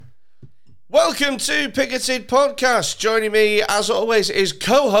Welcome to Picketed Podcast. Joining me, as always, is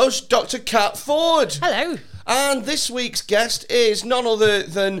co-host Dr. Kat Ford. Hello. And this week's guest is none other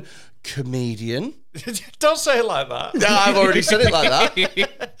than comedian. Don't say it like that. No, I've already said it like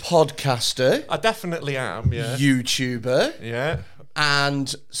that. Podcaster. I definitely am, yeah. YouTuber. Yeah.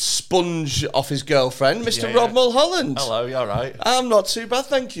 And sponge off his girlfriend, Mr. Yeah. Rob Mulholland. Hello, you all right? I'm not too bad,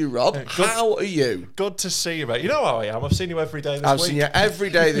 thank you, Rob. How are you? Good to see you, mate. You know how I am. I've seen you every day this week. I've seen you every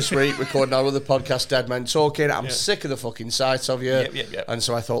day this week recording our other podcast, Dead Men Talking. I'm sick of the fucking sight of you. Yep. And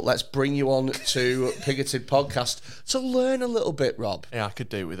so I thought, let's bring you on to Picketed Podcast to learn a little bit, Rob. Yeah, I could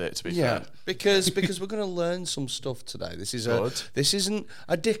do with it, to be Yeah, fair. because we're going to learn some stuff today. This isn't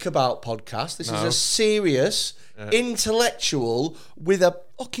a dick about podcast. This is No. a serious, intellectual, with a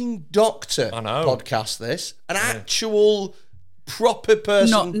fucking doctor I know. podcast. This an actual proper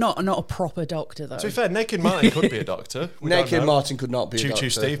person. Not a proper doctor though. To be fair, Naked Martin could be a doctor. We don't Naked know. Martin could not be a Choo doctor. Choo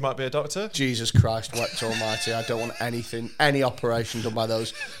Steve might be a doctor. Jesus Christ, wept almighty. I don't want any operation done by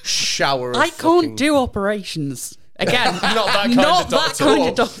those shower of I fucking... can't do operations. Again, Not that kind not of that doctor. kind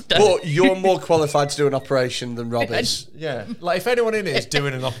of doctor. But you're more qualified to do an operation than Rob is. Yeah. Like, if anyone in here is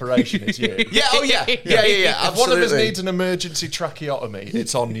doing an operation, it's you. Yeah, oh yeah. Yeah, If one of us absolutely. needs an emergency tracheotomy,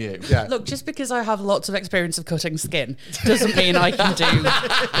 it's on you. Yeah. Look, just because I have lots of experience of cutting skin doesn't mean I can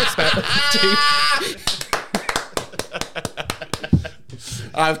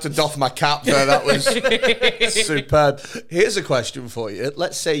I have to doff my cap there. That was superb. Here's a question for you.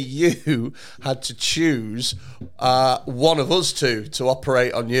 Let's say you had to choose one of us two to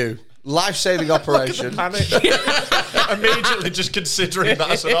operate on you. Life-saving operation. Panic. Immediately just considering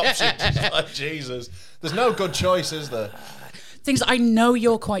that as an option. Just like, Jesus. There's no good choice, is there? Things I know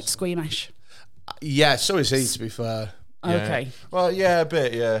you're quite squeamish. Yeah, so is he, to be fair. Yeah. Okay. Well, yeah, a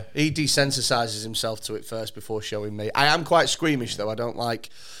bit, yeah. He desensitizes himself to it first before showing me. I am quite squeamish, though. I don't like...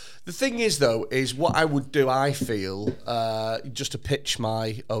 The thing is, though, is what I would do, I feel, just to pitch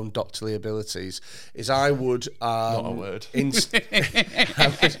my own doctorly abilities, is I would... Not a word.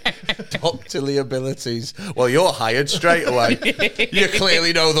 Doctorly abilities. Well, you're hired straight away. You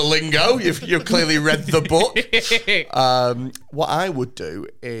clearly know the lingo. You've clearly read the book. What I would do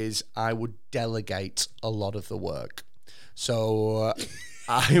is I would delegate a lot of the work. So...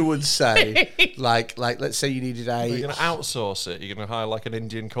 I would say, like, let's say you needed You're going to outsource it. You're going to hire like an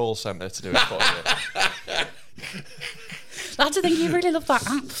Indian call centre to do it for you. That's the thing. You really love that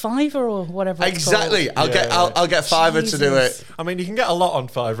app, Fiverr or whatever. It's Exactly. called. I'll get Fiverr to do Jesus. it. I mean, you can get a lot on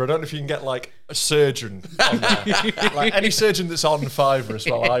Fiverr. I don't know if you can get like a surgeon on there. Like any surgeon that's on Fiverr as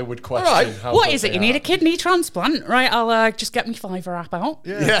well, I would question. All right. How What good is it? they You need are. a kidney transplant, right? I'll just get my Fiverr app out.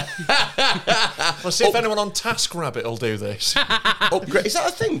 Yeah. We'll see if anyone on TaskRabbit will do this. Upgrade. Is that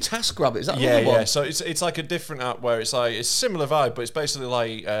a thing? TaskRabbit? Is that Yeah, another one? yeah. So it's like a different app where it's like it's similar vibe, but it's basically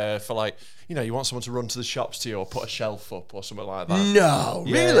like for like you want someone to run to the shops to you or put a shelf up or something like that. No,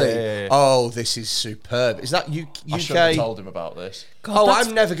 Yeah, really? yeah. Oh, this is superb. Is that UK? I should have told him about this. God, Oh, that's-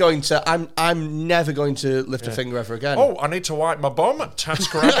 I'm never going to lift a finger ever again. Oh, I need to wipe my bum.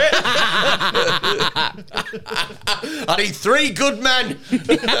 TaskRabbit. I need 3 good men.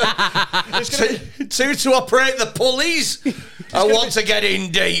 two to operate the pulleys. I want to get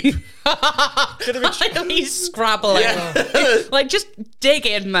in deep. He's scrabbling. Like, just dig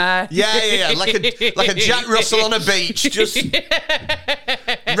in there. Yeah. Like a Jack Russell on a beach, just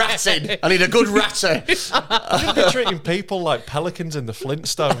ratting. I need a good ratter. You're treating people like pelicans in the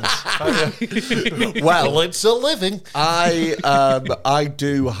Flintstones. Well, it's a living. I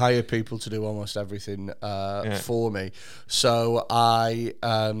do hire people to do almost everything for me. So I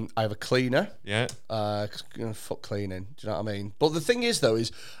have a cleaner. Yeah. Fuck cleaning. Do you know what I mean? But the thing is, though,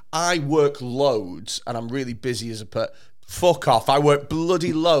 is I work loads and I'm really busy as a fuck off. I work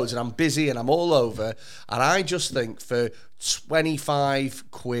bloody loads and I'm busy and I'm all over. And I just think for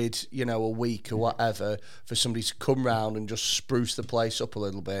 25 quid, a week or whatever, for somebody to come round and just spruce the place up a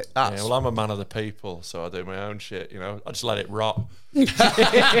little bit. Yeah, well, I'm a man of the people, so I do my own shit, I just let it rot. And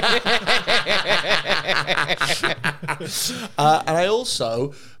I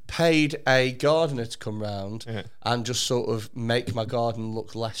also paid a gardener to come round and just sort of make my garden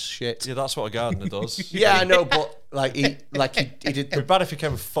look less shit. Yeah, that's what a gardener does. Yeah, I know, but he did It'd be bad if he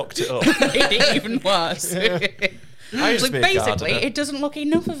came and fucked it up. Even worse. I used to be a Basically, gardener. it doesn't look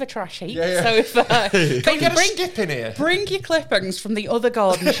enough of a trash heap. Yeah. So if Can we get a skip in here? bring your clippings from the other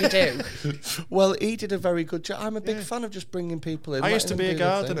gardens you do. Well, he did a very good job. I'm a big fan of just bringing people in. I used to letting be a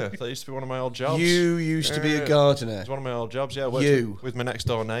them do their gardener. That used to be one of my old jobs. You used to be a Yeah. gardener. It's one of my old jobs, yeah. I worked You. with my next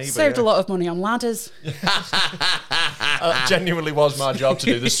door neighbour. Saved yeah. a lot of money on ladders. Genuinely was my job to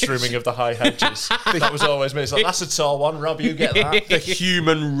do the trimming of the high hedges. That was always me. It's like, that's a tall one, Rob, you get that. The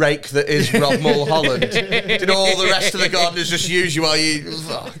human rake that is Rob Mulholland. Did all the rest of the gardeners just use you while you...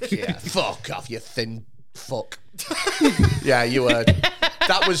 Fuck yeah. Fuck off, you thin fuck. Yeah, you heard.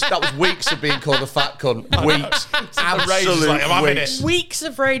 That was weeks of being called a fat cunt. Weeks. Absolute like, I'm having weeks. it. Weeks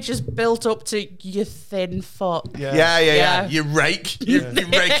of rage just built up to you thin fuck. Yeah. Yeah. You rake. You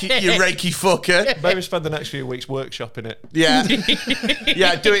rakey fucker. Maybe spend the next few weeks workshopping it. Yeah.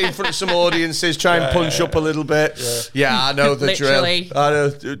 Yeah, do it in front of some audiences, try and punch up a little bit. Yeah, I know the Literally. drill. I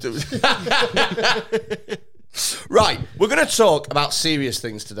know. Right, we're going to talk about serious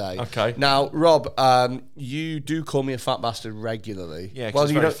things today. Okay. Now, Rob, you do call me a fat bastard regularly. Yeah, 'cause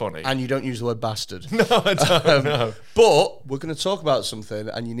it's you very don't- funny. And you don't use the word bastard. No, I don't know. But we're going to talk about something,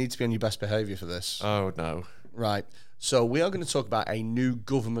 and you need to be on your best behaviour for this. Oh, no. Right. So we are going to talk about a new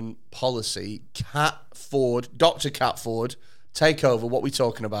government policy. Dr. Cat Ford, take over. What are we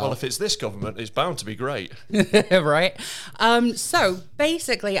talking about? Well, if it's this government, it's bound to be great. Right. So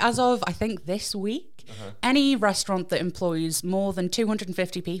basically, as of I think this week, any restaurant that employs more than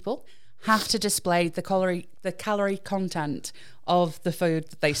 250 people have to display the calorie content of the food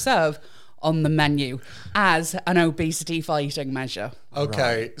that they serve on the menu as an obesity fighting measure.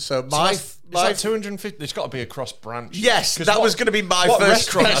 Okay, so Is my that 250? It's got to be across branch. Yes, 'Cause that was going to be my what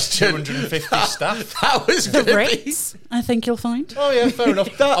first restaurant question. has 250 staff? That was The going to be. rates, I think you'll find. Oh, yeah, fair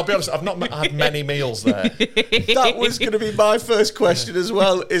enough. I'll be honest, I've not had many meals there. That was going to be my first question as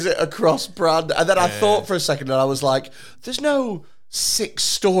well. Is it a cross brand? And then I thought for a second, and I was like, "There's no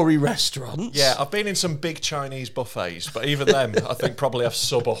 6-story restaurants." Yeah, I've been in some big Chinese buffets, but even them, I think probably have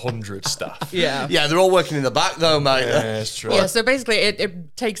sub 100 staff. Yeah. Yeah, they're all working in the back though, mate. Yeah, it's true. Yeah, so basically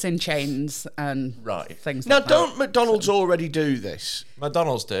it takes in chains and Right. things Now, like that. don't McDonald's already do this?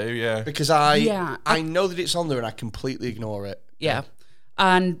 McDonald's do, yeah. Because Yeah. I know that it's on there and I completely ignore it. Yeah.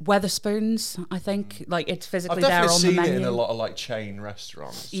 And Weatherspoons, I think, like it's I've physically there definitely on the seen menu. it in a lot of like chain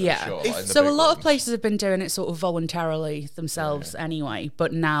restaurants. I'm Yeah. sure, like, in the So a big lot of ones. places have been doing it sort of voluntarily themselves anyway,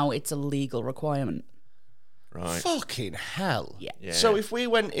 but now it's a legal requirement. Right. Fucking hell. Yeah. So if we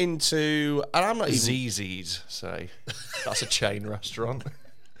went into, and I'm not even ZZ's, say. That's a chain restaurant.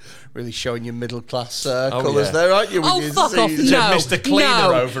 really showing your middle class colours yeah. there, aren't you? with Oh, your fuck off. Z's? No. Mr. Cleaner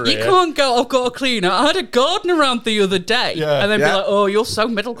no. over You here. can't go, I've got a cleaner. I had a gardener around the other day. Yeah. And then Yeah. be like, oh, you're so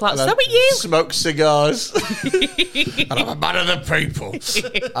middle class. So are you. Smoke cigars. And I'm a man of the people.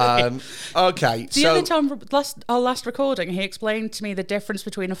 Okay, The so other time, our last recording, he explained to me the difference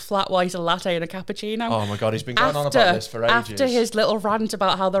between a flat white, a latte, and a cappuccino. Oh my God, he's been going on about this for ages. After his little rant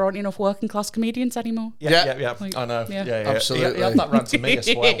about how there aren't enough working class comedians anymore. Yeah. I know. Yeah. Yeah. Absolutely. He had that rant to me as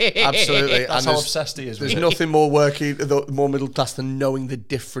well. absolutely. That's And how there's- obsessed he is with There's it. nothing more more middle class than knowing the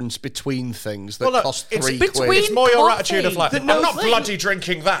difference between things that Well, look, cost it's £3 between- quid. It's more your Coffee. attitude of like, The I'm no not thing. bloody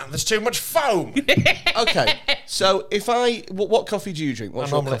drinking that. There's too much foam. Okay, so if what coffee do you drink?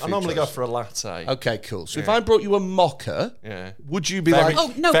 What's your coffee I normally go choice? for a latte. Okay, cool. So if I brought you a mocha, Yeah. would you be Very, like,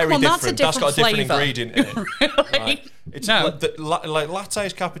 Oh, no, very come on, that's a different. That's got a different flavour. ingredient in it. Right. It's No. like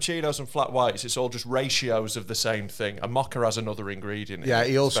lattes, cappuccinos, and flat whites. It's all just ratios of the same thing. A mocha has another ingredient. Yeah, in it.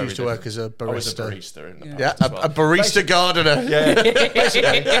 he It's also very used to work different. as a I was a barista. barista in the yeah, past as well. a barista gardener?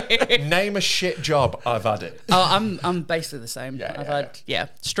 Basically, name a shit job. I've had it. Oh, I'm basically the same. Yeah, I've yeah, had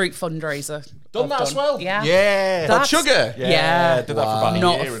street fundraiser. Done I've that as well. Yeah. Yeah. That's- sugar? Yeah, Yeah. did that for about a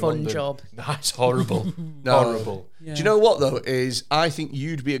Not year a in fun London. job. No, it's horrible. No. Horrible. Do you know what though? Is I think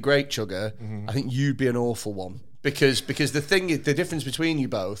you'd be a great chugger. Mm-hmm. I think you'd be an awful one. Because the thing is, the difference between you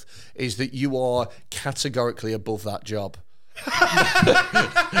both is that you are categorically above that job.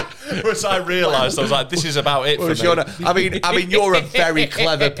 Once I realised, I was like, "This is about it for Whereas me." you're not- I mean, you're a very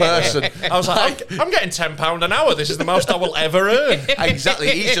clever person. I was like, "I'm getting £10 an hour. This is the most I will ever earn." Exactly.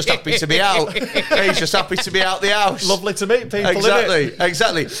 He's just happy to be out. He's just happy to be out the house. Lovely to meet people. Exactly.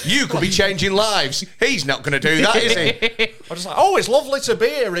 Exactly. You could be changing lives. He's not going to do that, is he? I'm just like, "Oh, it's lovely to be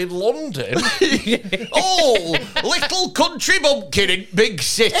here in London." Oh, little country bumpkin in big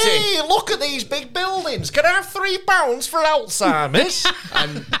city. Hey, look at these big buildings. Can I have £3 for Alzheimer's?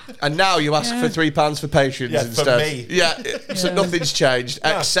 And now you ask for £3 for patients Yeah, for instead. me. Yeah. So nothing's changed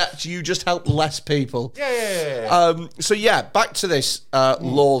except you just help less people. Yeah. So yeah, back to this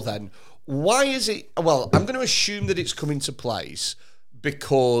law then. Why is it? Well, I'm going to assume that it's come into place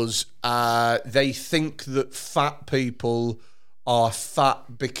because they think that fat people are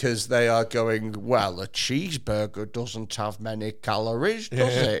fat because they are going, well, a cheeseburger doesn't have many calories,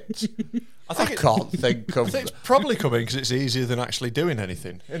 does it? I can't think of... I think it's probably coming because it's easier than actually doing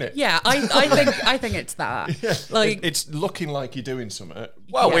anything, isn't it? Yeah, I think it's that. Like, It's looking like you're doing something.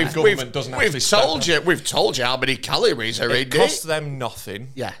 Well, Yeah. Government doesn't actually we've told you how many calories are in It costs them nothing.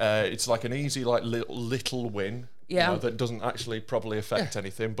 Yeah. It's like an easy, like little win. Yeah. That doesn't actually probably affect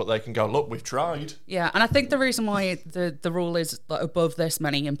anything, but they can go, look, we've tried. yeah, and I think the reason why the rule is like above this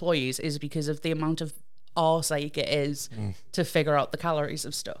many employees is because of the amount of arseache it is to figure out the calories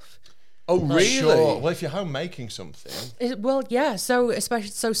of stuff. Oh, really? Sure. Well, if you're home making something, Well, yeah. So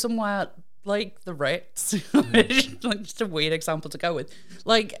somewhere like the Ritz, like just a weird example to go with.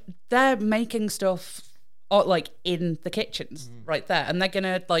 Like they're making stuff, like in the kitchens right there, and they're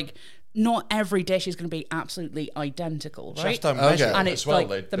gonna like. Not every dish is going to be absolutely identical, right? chefs don't measure Okay. And it it's as well.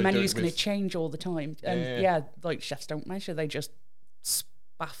 like the They do menu's it going to with- change all the time. And Yeah. yeah, like chefs don't measure; they just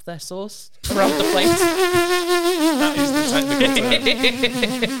spaff their sauce around the plate. That is the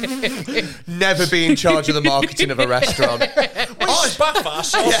technical term. Never be in charge of the marketing of a restaurant. We spaff our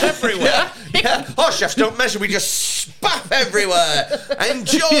sauce everywhere. Yeah. Oh, chefs don't measure. We just spaff everywhere.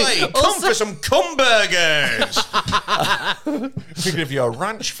 Enjoy. Come for some cum burgers. We give you a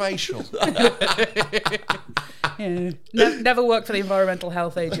ranch facial. Yeah. Never worked for the Environmental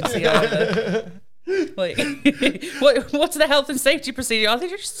Health Agency either. Like, what's the health and safety procedure? I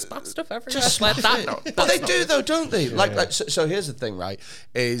think you just spaff stuff everywhere. Just Let smash that it. know. But they do though, don't they? Like so here's the thing, right?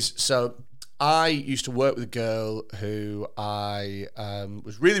 I used to work with a girl who I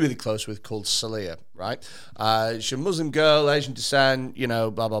was really, really close with called Salia, right? She's a Muslim girl, Asian descent, blah,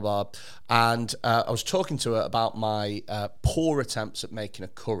 blah, blah. And I was talking to her about my poor attempts at making a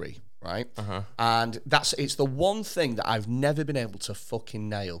curry, right? And it's the one thing that I've never been able to fucking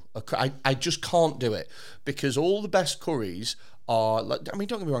nail. I just can't do it because all the best curries are, like, I mean,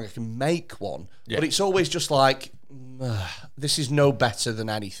 don't get me wrong, I can make one, but it's always just like, this is no better than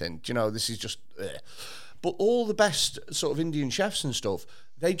anything. Do you know, this is just... But all the best sort of Indian chefs and stuff,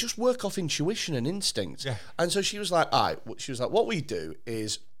 they just work off intuition and instinct. Yeah. And so she was like, all right, what we do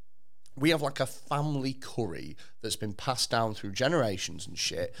is we have like a family curry that's been passed down through generations and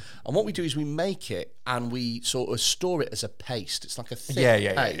shit. And what we do is we make it and we sort of store it as a paste. It's like a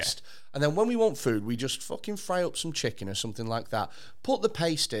thick paste. And then when we want food, we just fucking fry up some chicken or something like that, put the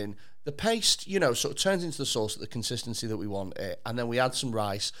paste in. The paste, sort of turns into the sauce at the consistency that we want it. And then we add some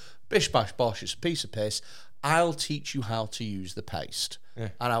rice. Bish, bash, bosh, it's a piece of piss. I'll teach you how to use the paste. Yeah.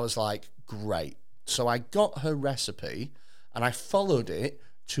 And I was like, great. So I got her recipe and I followed it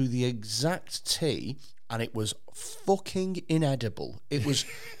to the exact T, and it was fucking inedible. It was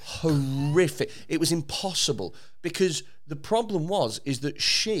horrific. It was impossible because the problem is that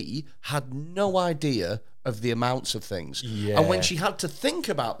she had no idea of the amounts of things. Yeah. And when she had to think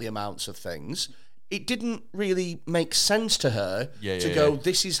about the amounts of things, it didn't really make sense to her to go,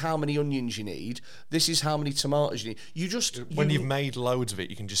 this is how many onions you need, this is how many tomatoes you need. When you've made loads of it,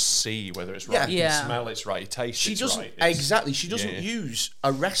 you can just see whether it's right. Yeah. You can smell it's right, you taste She it's doesn't right. exactly. She doesn't use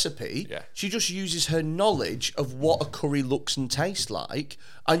a recipe. Yeah. She just uses her knowledge of what a curry looks and tastes like,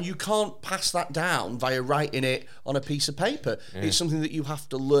 and you can't pass that down via writing it on a piece of paper. Yeah. It's something that you have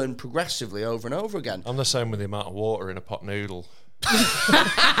to learn progressively over and over again. I'm the same with the amount of water in a pot noodle.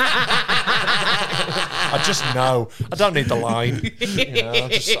 I just know. I don't need the line.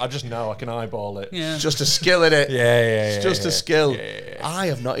 I just know. I can eyeball it. Yeah. It's just a skill, in it. It's just a skill. I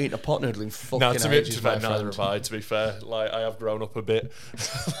have not eaten a pot noodle in fucking ages, my friend. neither have I. To be fair, like I have grown up a bit.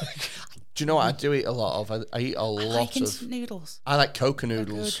 Do you know what I do eat a lot of? I eat a lot of instant noodles. I like coca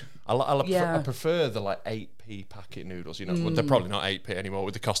noodles. I prefer the like 8p packet noodles. They're probably not 8p anymore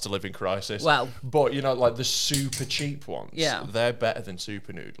with the cost of living crisis. Well, but like the super cheap ones. Yeah. They're better than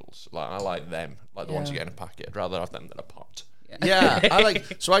super noodles. Like I like them, like the ones you get in a packet. I'd rather have them than a pot. Yeah,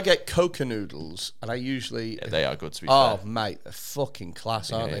 so I get coca noodles, and I usually they are good to be fair. Oh mate, they're fucking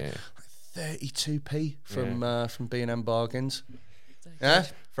class, aren't they? 32p from B&M Bargains. Yeah.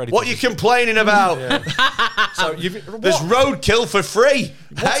 Freddie what are you complaining about? So there's roadkill for free.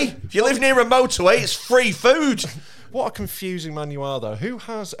 Hey, if you live near a motorway, it's free food. What a confusing man you are, though. Who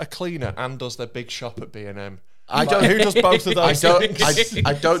has a cleaner and does their big shop at B&M? I don't. Who does both of those things?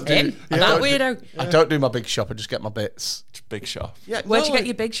 I don't do. That weirdo. I don't do my big shop. I just get my bits. Big shop. Yeah. Where'd you get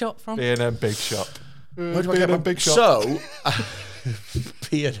your big shop from? B&M big shop. Where do I get my big shop? So,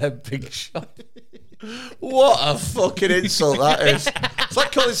 B&M big shop. What a fucking insult that is. It's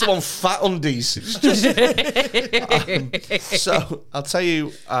like calling someone fat undies. It's just, so I'll tell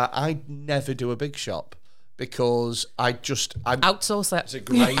you, I never do a big shop because I'm Outsource it. It's a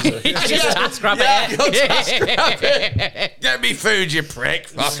grazer. Just task rabbit it. Get me food, you prick.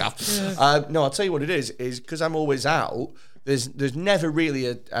 Fuck off. No, I'll tell you what it is because I'm always out. There's never really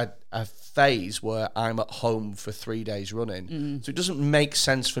a phase where I'm at home for 3 days running. So it doesn't make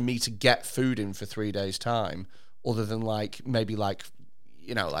sense for me to get food in for 3 days time, other than maybe meat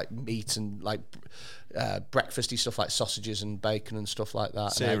and breakfasty stuff like sausages and bacon and stuff like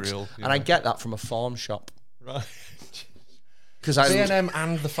that. Cereal. And I get that from a farm shop. Right. Because B&M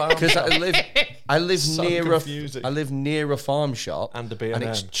and the farm because shop. I live So near confusing. I live near a farm shop And a B&M. and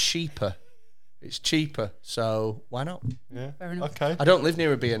it's cheaper. It's cheaper, so why not? Yeah. Fair enough. Okay. I don't live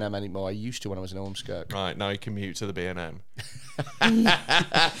near a B&M anymore. I used to when I was in Ormskirk. Right, now you commute to the B&M.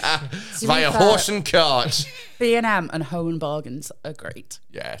 Via horse and cart. B&M and Home and Bargains are great.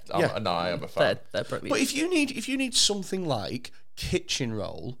 Yeah, Yeah. No, I am a fan. They're brilliant. But if you need something like kitchen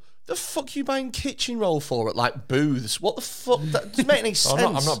roll, the fuck you buying kitchen roll for at like booths? What the fuck? That doesn't make any sense.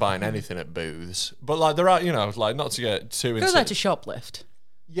 I'm not buying anything at booths, but like there are, not to get too Go into. there to shoplift.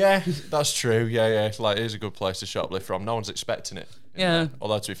 Yeah, that's true. Yeah. It's like, it is a good place to shoplift from. No one's expecting it. Yeah.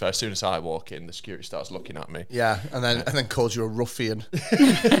 Although, to be fair, as soon as I walk in, the security starts looking at me. Yeah, and then calls you a ruffian. You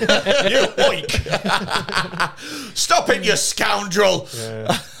oink! Stop it, you scoundrel!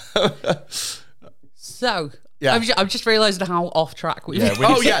 So, Yeah. I'm just realising how off track we've Yeah, we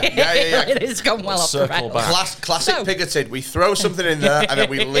Oh yeah. It has gone well off the Circle rails. back. Classic So- Pigoted. We throw something in there and then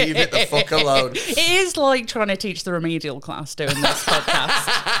we leave it the fuck alone. It is like trying to teach the remedial class doing this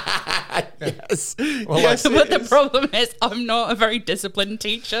podcast. Yes. Well, Yes, But it the is. problem is I'm not a very disciplined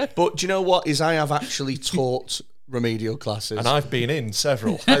teacher. But do you know what? I have actually taught remedial classes. And I've been in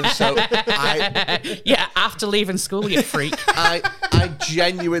several. And so I Yeah, after leaving school, you freak. I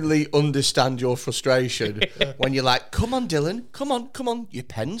genuinely understand your frustration when you're like, come on, Dylan, come on, your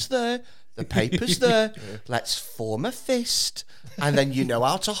pen's there, the paper's there, let's form a fist, and then you know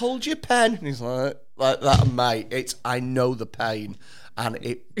how to hold your pen. And he's like that, mate. I know the pain, and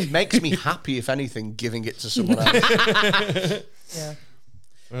it makes me happy, if anything, giving it to someone else. Yeah.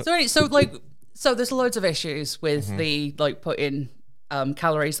 So there's loads of issues with the putting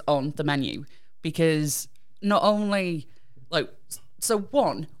calories on the menu, because not only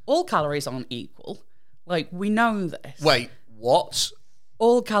all calories aren't equal. Like, we know this. Wait, what?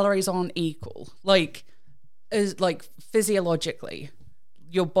 All calories aren't equal. Physiologically,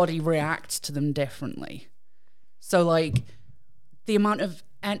 your body reacts to them differently. So the amount of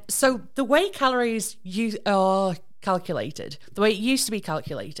so the way calories are calculated, the way it used to be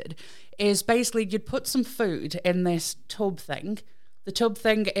calculated, is basically you'd put some food in this tub thing. The tub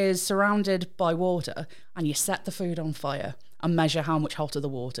thing is surrounded by water, and you set the food on fire and measure how much hotter the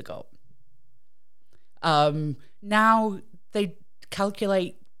water got. Now they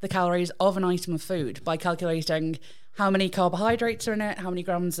calculate the calories of an item of food by calculating how many carbohydrates are in it, how many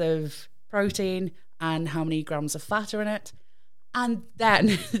grams of protein, and how many grams of fat are in it. And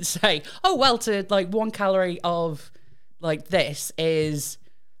then say, 1 calorie of this is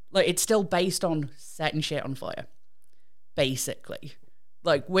it's still based on setting shit on fire, basically.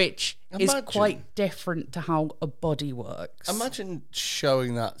 Which is quite different to how a body works. Imagine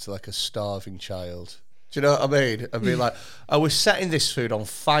showing that to a starving child. Do you know what I mean? I'd be like, we're setting this food on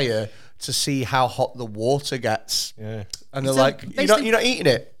fire to see how hot the water gets. Yeah. And they're So like, you're not eating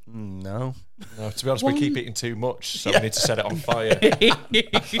it? No. No, to be honest, we keep eating too much, so we need to set it on fire.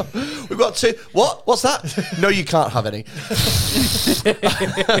 We've got two. What? What's that? No, you can't have any.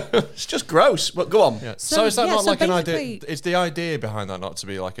 It's just gross. But go on. Yeah. So is that not so an idea? basically- Is the idea behind that not to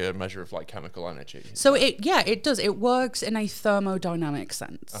be like a measure of chemical energy? So it does. It works in a thermodynamic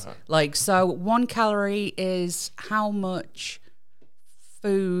sense. So 1 calorie is how much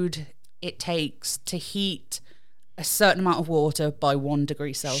food it takes to heat a certain amount of water by 1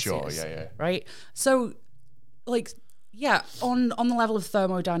 degree Celsius. Sure, yeah. Right? So, on the level of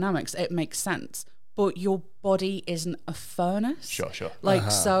thermodynamics, it makes sense. But your body isn't a furnace. Sure.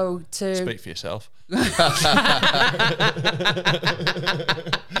 So to... Speak for yourself. But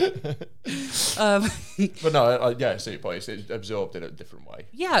no, I see your point. It's absorbed in a different way.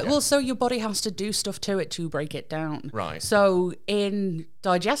 Yeah, well, so your body has to do stuff to it to break it down. Right. So in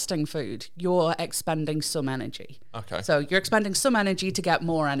digesting food, you're expending some energy. Okay. So you're expending some energy to get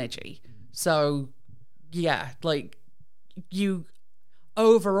more energy. So, yeah, you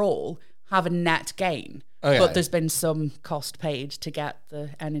overall have a net gain. Okay. But there's been some cost paid to get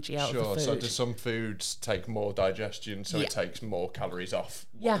the energy out of Sure. the food. So do some foods take more digestion, so Yeah. it takes more calories off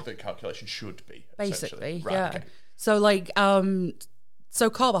Yeah. what the calculation should be? Basically, essentially. Right, yeah. okay. So so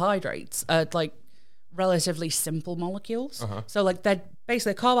carbohydrates are relatively simple molecules. So they're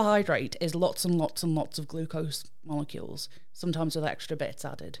basically a carbohydrate is lots and lots and lots of glucose molecules, sometimes with extra bits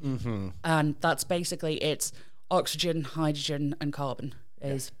added. And that's basically, it's oxygen, hydrogen, and carbon.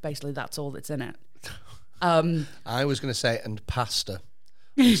 Basically that's all that's in it. I was going to say, and pasta,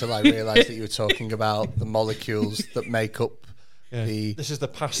 until I realised that you were talking about the molecules that make up the... This is the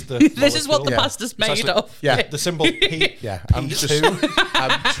pasta. This is what the molecule. pasta's made of. Yeah. The symbol P. Yeah, I'm just going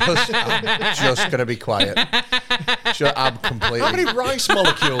to be quiet. I'm completely... How many rice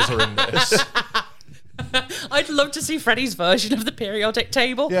molecules are in this? I'd love to see Freddie's version of the periodic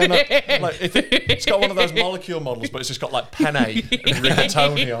table. Yeah, no, like it's got one of those molecule models, but it's just got like penne and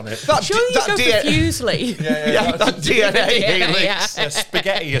rigatoni on it. Sure, you go for Fusely. Yeah, that DNA helix. Yeah,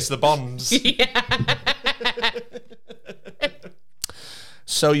 spaghetti is the bonds.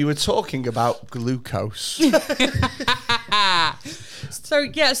 So you were talking about glucose. So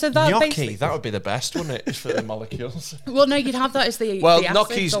that Gnocchi, basically... that would be the best, wouldn't it, for the molecules? Well, no, you'd have that as the Well, the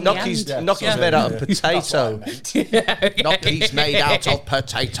gnocchi's acid on the end. made out of potato. That's Gnocchi's made out of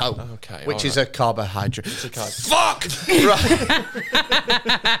potato, Okay, which all is a carbohydrate. carb. Fuck!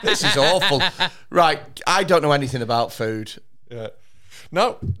 Right. This is awful. Right, I don't know anything about food. Yeah.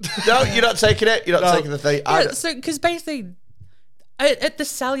 No. No, you're not taking it. You're not taking the thing. Yeah, so, because basically, at the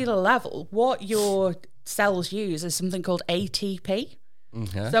cellular level, what your cells use is something called ATP.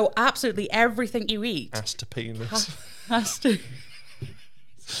 So absolutely everything you eat Ass to penis. has to... Do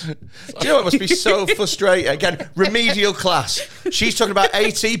you know it must be so frustrating? Again, remedial class. She's talking about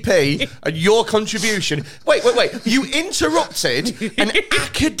ATP and your contribution. Wait. You interrupted an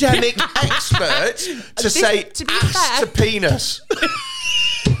academic expert to say to be ass fair- to penis.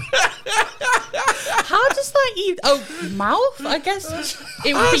 How does that eat? Oh, mouth? I guess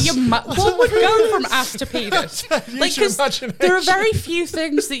it would be your mouth. What would go from ass to penis? Use your 'cause imagination. there are very few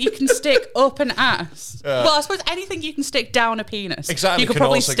things that you can stick up an ass. Well, I suppose anything you can stick down a penis. Exactly, You could can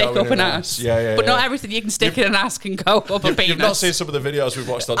probably also stick go in up an an ass. ass. Yeah, But yeah. not everything you can stick in an ass can go up a penis. You've not seen some of the videos we've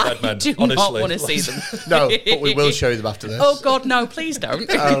watched on I Dead Men, do honestly. not want to see them. No, but we will show you them after this. Oh, God, no, please don't.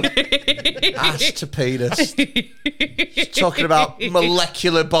 Ass to penis. She's talking about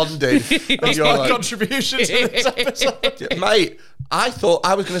molecular bonding. And you're My like, contribution to this episode. mate, I thought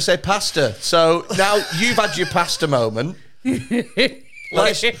I was going to say pasta. So now you've had your pasta moment.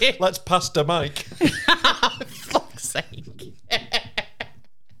 Let's pasta Mike. Fuck's sake.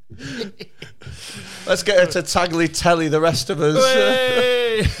 Let's get her to tagliatelle the rest of us.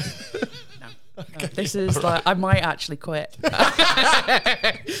 Hey! This is like, I might actually quit.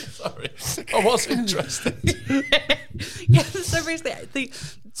 Sorry, I was interested. Yeah, so basically,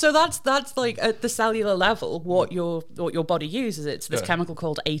 so that's like at the cellular level what your body uses. It's this chemical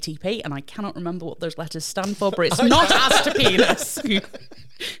called ATP, and I cannot remember what those letters stand for, but it's not ass to penis.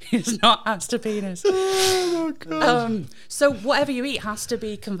 It's not ass to penis. Oh God. So whatever you eat has to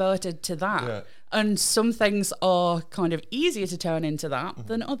be converted to that. Yeah. And some things are kind of easier to turn into that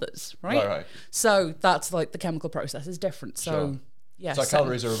than others, right? Right. So that's like the chemical process is different. So Sure. yeah. So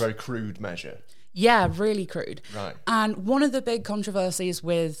calories are a very crude measure. Yeah, really crude. Right. And one of the big controversies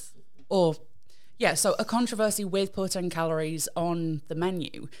so a controversy with putting calories on the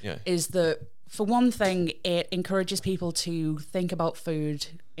menu is that, for one thing, it encourages people to think about food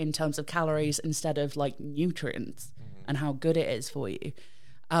in terms of calories instead of like nutrients and how good it is for you.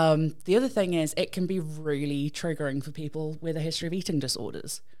 The other thing is it can be really triggering for people with a history of eating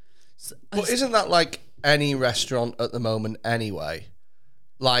disorders. But isn't that like any restaurant at the moment anyway?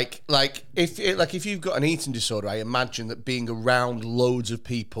 Like if you've got an eating disorder, I imagine that being around loads of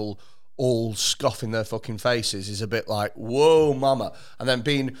people all scoffing their fucking faces is a bit like, whoa, mama. And then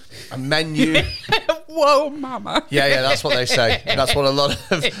being a menu. Whoa, mama. Yeah, that's what they say. That's what a lot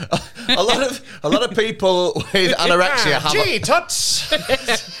of people with anorexia have. Gee, tuts.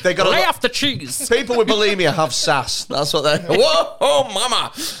 They got Lay off the cheese. People with bulimia have sass. That's what they're. Whoa, oh,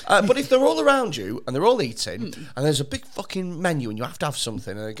 mama! But if they're all around you and they're all eating, and there's a big fucking menu and you have to have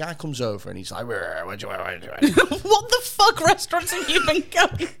something, and a guy comes over and he's like, "What do you want? What the fuck restaurants have you been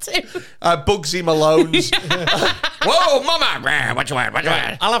going to? Bugsy Malone's. Whoa, mama! What do you want? What do you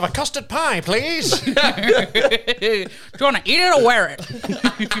want? I'll have a custard pie, please. Do you want to eat it or wear it?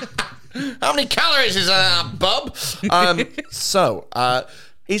 How many calories is that, bub?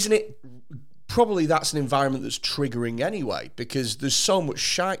 Isn't it? Probably that's an environment that's triggering anyway, because there's so much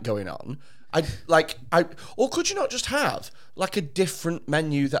shite going on. Or could you not just have like a different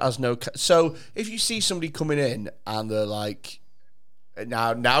menu that has no? So if you see somebody coming in and they're like,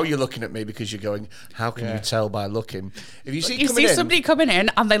 now you're looking at me because you're going, how can you tell by looking? If you see somebody coming in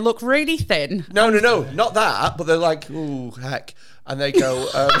and they look really thin. No, not that, but they're like, ooh, heck, and they go.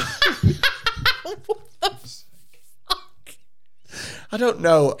 What the fuck? I don't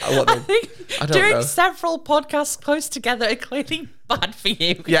know what I think I don't doing know. several podcasts close together are clearly bad for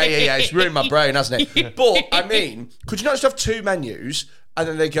you. Yeah. It's ruined my brain, hasn't it? But I mean, could you not just have 2 menus and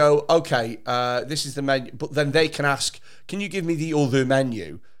then they go, okay, this is the menu, but then they can ask, can you give me the other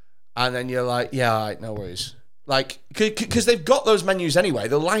menu? And then you're like, yeah, all right, no worries. Like, because they've got those menus anyway.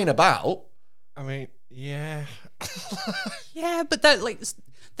 They're lying about. I mean, yeah. Yeah, but that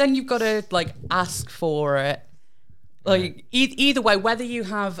then you've got to ask for it. Like either way, whether you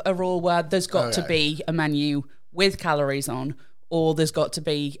have a rule where there's got to be a menu with calories on, or there's got to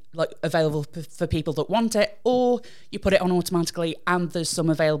be available for people that want it, or you put it on automatically and there's some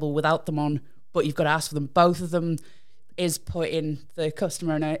available without them on, but you've got to ask for them. Both of them is putting the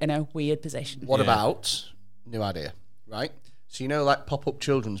customer in a weird position. What about, new idea, right? So, pop-up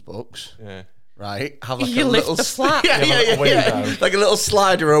children's books. Yeah. Right, have You a lift little the flap. A window. like a little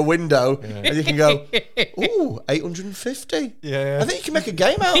slider or a window, and you can go, ooh, 850. Yeah. I think you can make a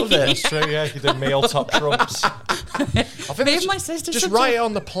game out of it. That's true, yeah. You do meal top trumps. Me and my sister Just write it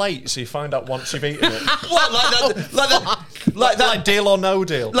on the plate so you find out once you've eaten it. What, like that, Like deal or no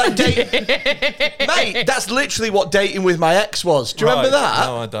deal. like date, mate. That's literally what dating with my ex was. Do you remember that?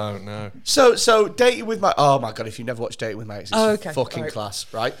 No, I don't know. So dating with my, oh my god, if you never watched Dating with My Ex, it's Okay, fucking right.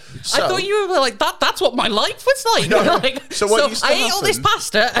 class, right? So, I thought you were like that. That's what my life was like. No. Like, So what used to I ate all this happen-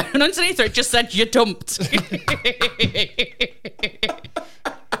 pasta, and underneath it just said you dumped.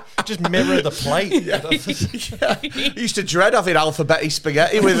 Just mirror the plate. I used to dread having alphabetic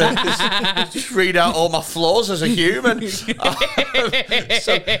spaghetti with it. Just read out all my flaws as a human.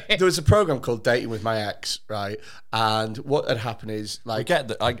 So there was a program called Dating with My Ex, right? And what had happened is I get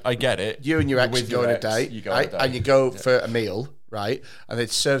that. I get it. you and your ex With go on your a ex, date, you go on a right? date. And you go for a meal, right? And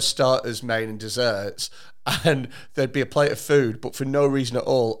they'd serve starters, main, and desserts. And there'd be a plate of food, but for no reason at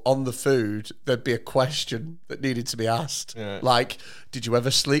all, on the food, there'd be a question that needed to be asked. Yeah. Like, did you ever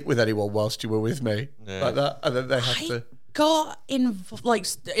sleep with anyone whilst you were with me? Yeah. Like that. And then they had to... Got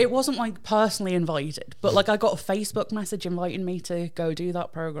it wasn't personally invited, but I got a Facebook message inviting me to go do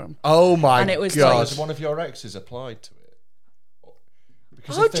that program. Oh my And it was God. Has one of your exes applied to it?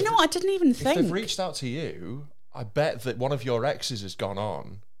 Because Oh, if do you they've- know what? I didn't even If think. they've reached out to you, I bet that one of your exes has gone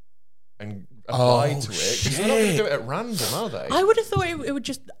on and applied to it. 'Cause they're not going to do it at random, are they? I would have thought it would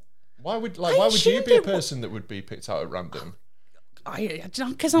just. Why would I you assumed be a it wa- person that would be picked out at random?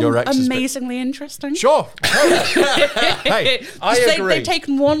 Because I'm Your ex has been- amazingly interesting. Sure. Hey, I agree. They've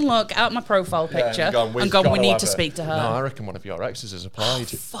taken one look at my profile picture and gone, "We've we gotta need have to her." speak to her. No, I reckon one of your exes has applied.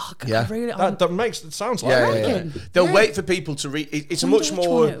 Fuck. Yeah. I really, That makes it sounds like Yeah, it. yeah, yeah. Reckon. They'll Yeah. wait for people to read. It's a Wonder much which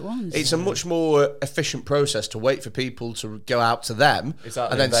more. one it was. It's a much more efficient process to wait for people to go out to them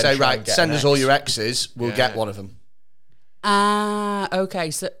Exactly, and then and then say, try right, and get send an us all ex. your exes. We'll Yeah. get one of them.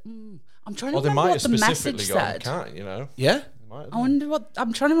 Okay. So I'm trying to Or they remember might what have the specifically message gone, said. can't you know? Yeah. I wonder what.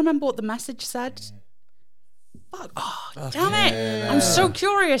 I'm trying to remember what the message said. Fuck. Oh, damn it. I'm so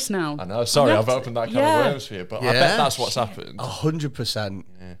curious now. I know. Sorry, I'm I've gonna have opened to- that can yeah. of worms for you, but I Yeah. bet that's what's happened. 100%.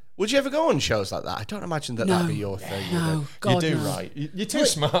 Would you ever go on shows like that? I don't imagine that that'd be your thing. would it? No, God, you do no. right. You're too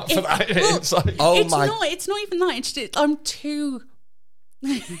smart for it- that. well, It's like, Oh it's my. not. It's not even that. It's just, I'm too.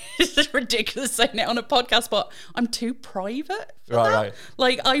 This is ridiculous saying it on a podcast, but I'm too private. For Right, that. right.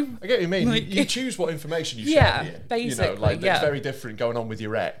 Like I get what you mean. like- you choose what information you Yeah, share. Here. basically, It's yeah. very different going on with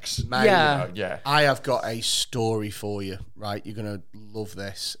your ex. Mate, Yeah. Yeah. I have got a story for you, right? You're going to love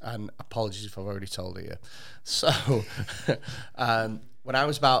this. And apologies if I've already told it you. So, when I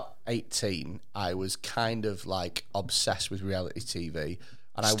was about 18, I was kind of obsessed with reality TV.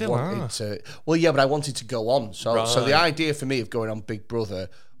 And Still I wanted are. to, well, yeah, but I wanted to go on. So the Right. idea for me of going on Big Brother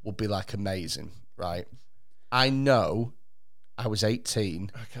would be amazing, right? I know I was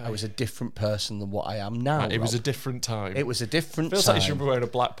 18. Okay. I was a different person than what I am now. It was a Rob. different time. It was a different Feels time. like you should be wearing a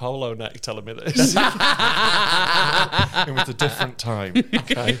black polo neck telling me this. It was a different time.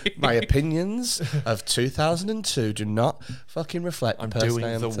 Okay. My opinions of 2002 do not fucking reflect the I'm person doing I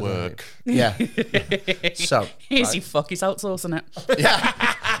am the today. work. Yeah. So, easy fuck. He's outsourcing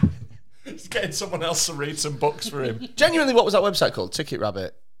it. He's getting someone else to read some books for him. genuinely, what was that website called? Ticket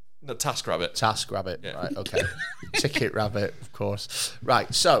Rabbit? No, TaskRabbit. Task Rabbit. Right, okay. Ticket Rabbit, of course.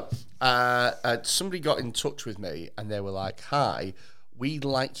 Right, so somebody got in touch with me and they were like, hi, we'd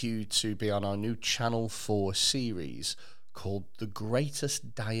like you to be on our new Channel 4 series called The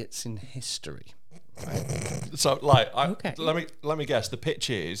Greatest Diets in History. So, Okay. let me guess. The pitch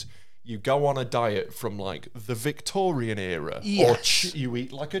is you go on a diet from the Victorian era, or Yes. you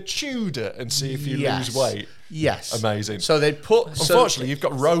eat like a Tudor and see if you Yes. lose weight. Yes. Amazing. So they put. Unfortunately, you've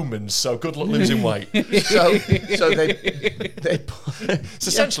got Romans, so good luck losing weight. So they put, It's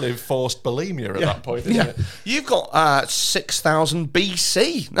essentially forced bulimia at that point, isn't it? You've got 6,000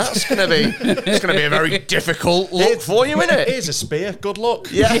 BC. That's gonna be a very difficult look for you, isn't it? Here's a spear. Good luck.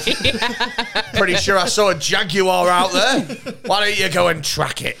 Yeah. Pretty sure I saw a Jaguar out there. Why don't you go and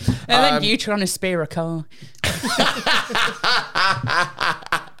track it? And then you trying to spear a car.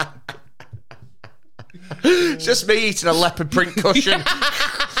 It's just me eating a leopard print cushion.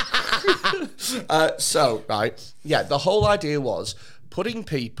 The whole idea was putting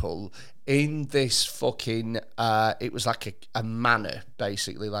people in this fucking it was like a manor,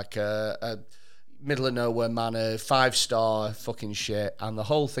 basically, like a middle of nowhere manor, 5-star fucking shit. And the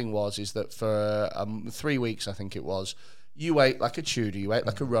whole thing is that for 3 weeks, I think it was, you ate like a Tudor, you ate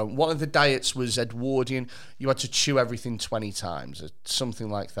like a Roman. One of the diets was Edwardian. You had to chew everything 20 times, or something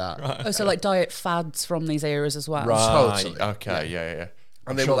like that. Right. Oh, so like diet fads from these eras as well. Right. Totally. Okay. Yeah.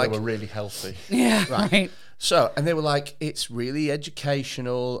 And they were really healthy. Yeah. Right. So, and they were like, it's really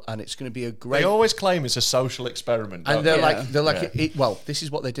educational, and it's going to be a great. They always claim it's a social experiment. And they're like, Yeah. well, this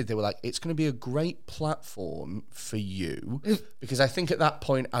is what they did. They were like, it's going to be a great platform for you, because I think at that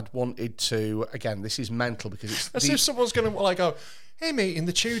point I'd wanted to. Again, this is mental because it's. As if someone's going to like go, him eating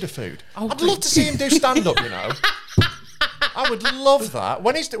the Tudor food. I'd love to see him do stand up. I would love that.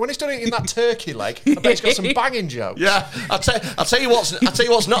 When he's done eating that turkey leg, I bet he's got some banging jokes. Yeah, I'll tell you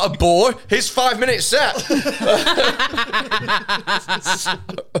what's not a bore. His 5-minute set.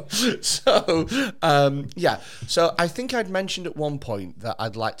 So I think I'd mentioned at one point that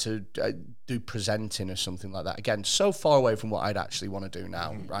I'd like to do presenting or something like that. Again, so far away from what I'd actually want to do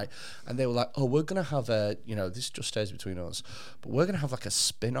now, right? And they were like, "Oh, we're gonna have this just stays between us, but we're gonna have like a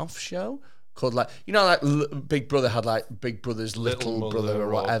spin-off show." Called like Big Brother had like Big Brother's Little Brother or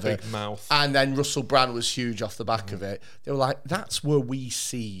whatever, Big Mouth, and then Russell Brand was huge off the back of it. They were like, "That's where we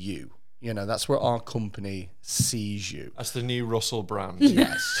see you. That's where our company sees you." That's the new Russell Brand.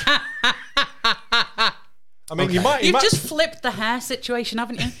 Yes. I mean, You've just flipped the hair situation,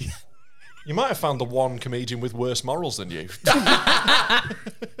 haven't you? You might have found the one comedian with worse morals than you.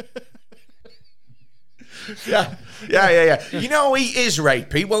 Yeah. He is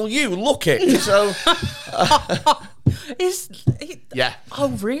rapey. Well, you look it. So. Yeah. Oh,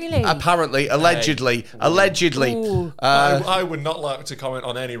 really? Apparently, allegedly. Ooh. I would not like to comment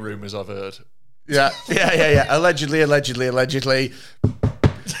on any rumours I've heard. Yeah. Allegedly. It's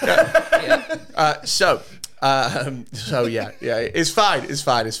fine. He's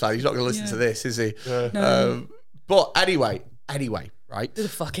not going to listen to this, is he? Yeah. No. But anyway, right? Who the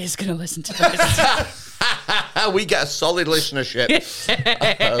fuck is going to listen to this? We get a solid listenership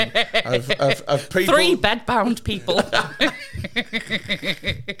of people. 3 bedbound people.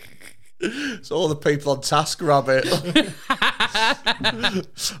 It's all the people on TaskRabbit.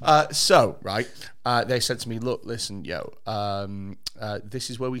 They said to me, "Look, listen, this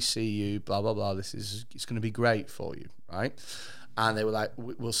is where we see you. Blah blah blah. It's going to be great for you, right?" And they were like,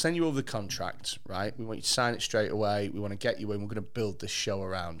 "We'll send you over the contract, right? We want you to sign it straight away. We want to get you in. We're going to build this show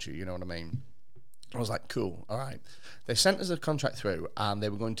around you. You know what I mean?" I was like, "Cool, all right." They sent us a contract through, and they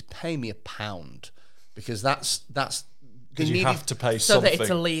were going to pay me £1 because that's because you have to pay so something. that it's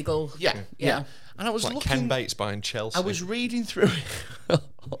illegal. Yeah. And I was like looking. Ken Bates buying Chelsea. I was reading through it.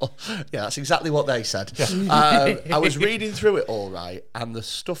 Yeah, that's exactly what they said. I was reading through it all right, and the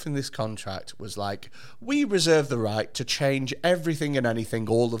stuff in this contract was like, we reserve the right to change everything and anything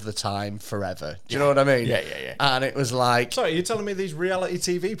all of the time forever. Do you know what I mean? Yeah. And it was like... Sorry, you're telling me these reality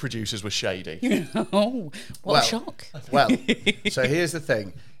TV producers were shady? Oh, what a shock. Well, so here's the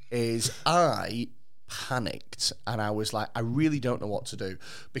thing, is I panicked and I was like, I really don't know what to do,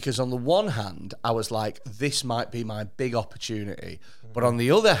 because on the one hand I was like, this might be my big opportunity, but on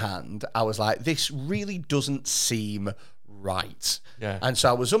the other hand I was like, this really doesn't seem right. And so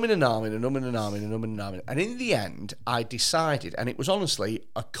I was and ahhing, and in the end I decided, and it was honestly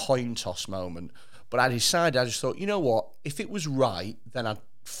a coin toss moment, but I decided, I just thought, you know what, if it was right then I'd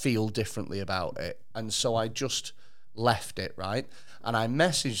feel differently about it, and so I just left it, right? And I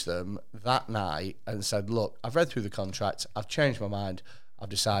messaged them that night and said, look, I've read through the contract, I've changed my mind, I've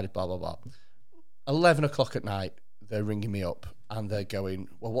decided, blah, blah, blah. 11 o'clock at night, they're ringing me up and they're going,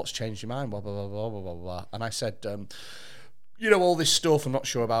 well, what's changed your mind, blah, blah, blah, blah, blah, blah, blah. And I said, all this stuff I'm not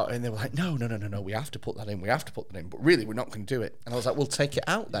sure about. And they were like, no, we have to put that in. But really, we're not going to do it. And I was like, well, take it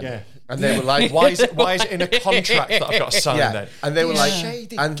out then. Yeah. And they were like, why is it in a contract that I've got to sign then? And they were like,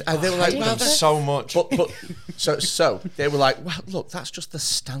 Shady. and they were like, well, so much. But so they were like, well, look, that's just the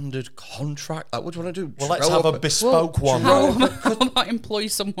standard contract. Like, what do you want to do? Well, let's have a bespoke one. How about employ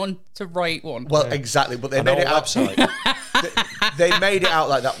someone to write one? Well, exactly. But they made it out. They made it out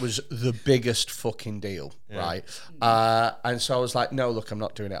like that was the biggest fucking deal, right? And so I was like, no, look, I'm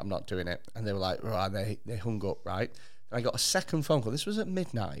not doing it. And they were like, right, they hung up, right? And I got a second phone call. This was at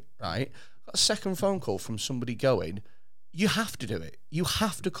midnight, right? Got a second phone call from somebody going, you have to do it. You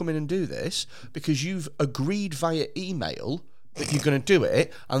have to come in and do this because you've agreed via email that you're going to do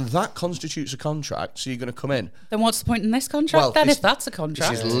it, and that constitutes a contract, so you're going to come in. Then what's the point in this contract if that's a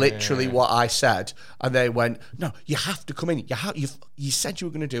contract? This is literally what I said. And they went, no, you have to come in. You said you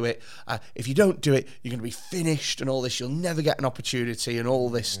were going to do it. If you don't do it, you're going to be finished and all this. You'll never get an opportunity and all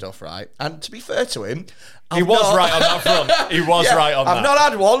this stuff, right? And to be fair to him, he was right on that front. He was right on that. I've not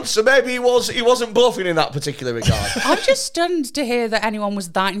had one, so maybe he wasn't bluffing in that particular regard. I'm just stunned to hear that anyone was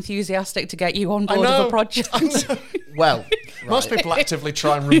that enthusiastic to get you on board of a project. Well, most people actively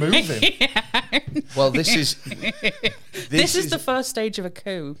try and remove him. Well, this is the first stage of a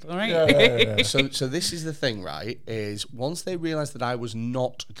coup, all right? Yeah. So this is the thing, right? Is once they realised that I was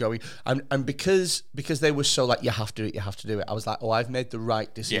not going, and because they were so like, you have to do it. I was like, oh, I've made the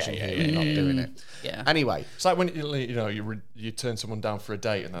right decision here, and not doing it. Yeah. Anyway, it's like when you turn someone down for a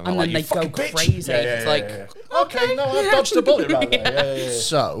date, and then then like, they go crazy. It's like, okay, no, I've dodged a bullet right there. Yeah.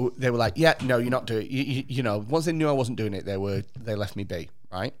 So they were like, yeah, no, you're not doing it. You know, once they knew I wasn't doing it, they left me be,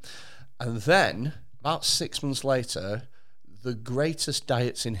 right? And then about 6 months later, The Greatest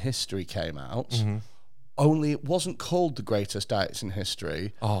Diets in History came out. Mm-hmm. Only it wasn't called The Greatest Diets in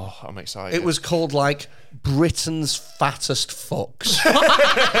History. Oh, I'm excited. It was called like Britain's Fattest Fucks. Do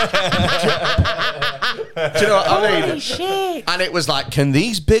you know what I mean? Holy shit. And it was like, can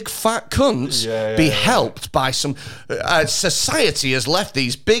these big fat cunts be helped by some... society has left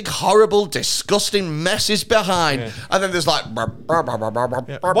these big, horrible, disgusting messes behind. Yeah. And then there's like... What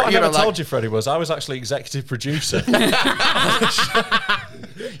I never told you, Freddie, was I was actually executive producer.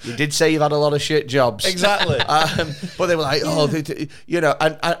 You did say you've had a lot of shit jobs. Exactly. But they were like,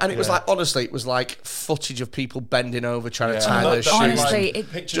 and it was like, honestly, it was like footage of people bending over trying to tie their shoes. Honestly,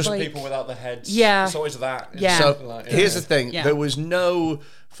 pictures of people without their heads. Yeah. It's always that. Yeah. So here's the thing. Yeah. There was no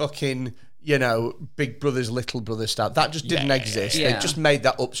fucking, Big Brother's Little Brother stuff. That just didn't exist. Yeah. They just made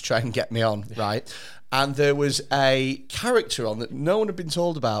that up to try and get me on, right? And there was a character on that no one had been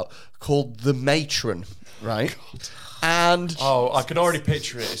told about called the Matron, right? God. And I can already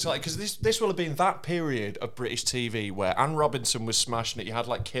picture it. It's like, because this will have been that period of British TV where Anne Robinson was smashing it. You had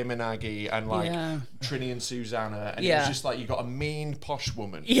like Kim and Aggie and like Trini and Susanna, and it was just like you got a mean posh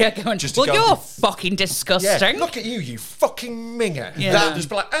woman. Yeah, going. Well, you're fucking disgusting. Yeah, look at you fucking minger. Yeah. That just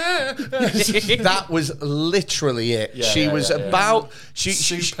be like, that was literally it. Yeah, she was about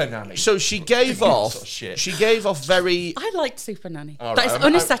Super Nanny. So she gave off. Sort of shit. She gave off very. I liked Super Nanny. All That is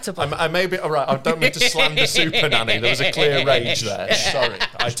unacceptable. I may be all right. I don't mean to slander Super Nanny. There was a clear rage there. Sorry,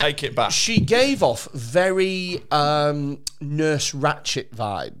 I take it back. She gave off very Nurse Ratched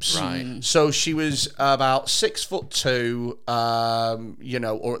vibes. Right. So she was about 6'2",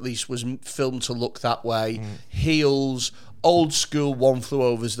 or at least was filmed to look that way. Heels. Old school One Flew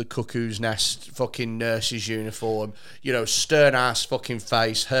Over the Cuckoo's Nest fucking nurse's uniform, stern ass fucking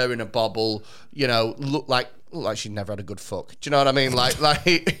face, her in a bobble, look like she'd never had a good fuck. Do you know what I mean? Like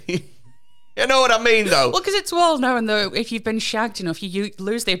you know what I mean, though? Well, because it's well known, though, if you've been shagged enough, you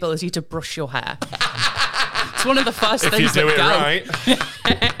lose the ability to brush your hair. It's one of the first things if you do it right.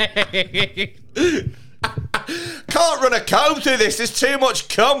 Can't run a comb through this. There's too much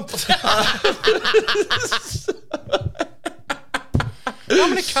cum. How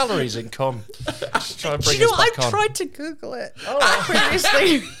many calories in cum? Just try and bring Do you know us back what? I on. tried to Google it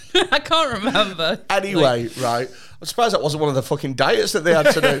previously. I can't remember. Anyway, right. I'm surprised that wasn't one of the fucking diets that they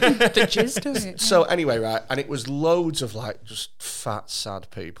had to do. The gist of it. So anyway, right, and it was loads of like just fat, sad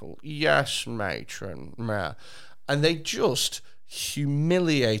people. Yes, matron, meh. And they just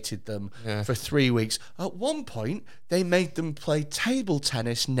humiliated them for 3 weeks. At one point, they made them play table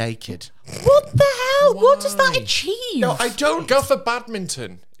tennis naked. What the hell? Why? What does that achieve? No, I don't. Go for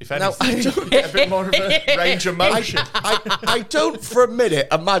badminton, if anything. No, I don't. Get a bit more of a range of motion. I don't for a minute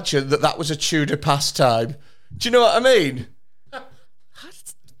imagine that was a Tudor pastime. Do you know what I mean?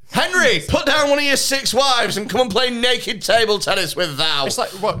 Henry, put down one of your 6 wives and come and play naked table tennis with thou. It's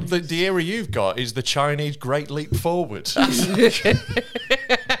like, what, the era you've got is the Chinese Great Leap Forward. Do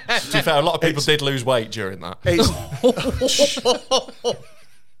be fair, a lot of people did lose weight during that.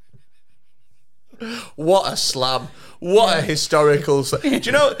 What a slam. What a historical slam. Do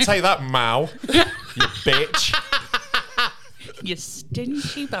you know... Take that, Mao. You bitch. You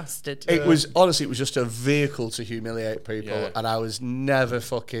stingy bastard. It was, honestly, it was just a vehicle to humiliate people. Yeah. And I was never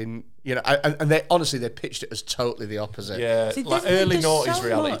fucking... You know, and they honestly, they pitched it as totally the opposite. Yeah, See, like there's early noughties so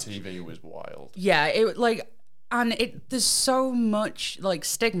reality much. TV was wild. Yeah, there's so much like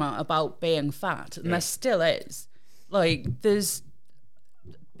stigma about being fat, and there still is. Like, there's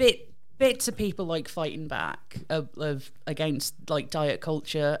bits of people like fighting back against like diet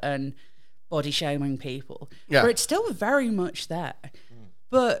culture and body shaming people. Yeah. But it's still very much there.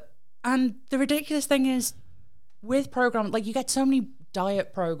 And the ridiculous thing is, with programs, like, you get so many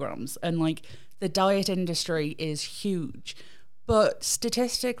diet programs, and like the diet industry is huge, but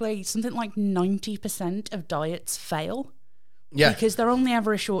statistically something like 90% of diets fail. Yeah. Because they're only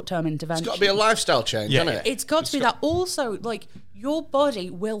ever a short-term intervention. It's got to be a lifestyle change, hasn't it? It's got to be that. Also, like, your body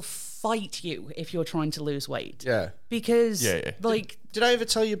will fight you if you're trying to lose weight. Yeah. Because, like... Did I ever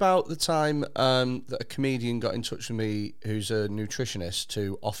tell you about the time that a comedian got in touch with me who's a nutritionist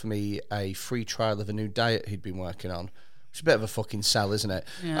to offer me a free trial of a new diet he'd been working on? It's a bit of a fucking sell, isn't it?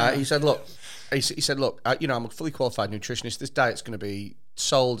 Yeah. He said, look, you know, I'm a fully qualified nutritionist. This diet's going to be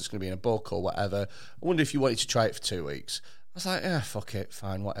sold. It's going to be in a book or whatever. I wonder if you wanted to try it for 2 weeks. I was like, yeah, fuck it,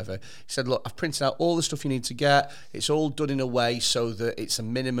 fine, whatever. He said, look, I've printed out all the stuff you need to get. It's all done in a way so that it's a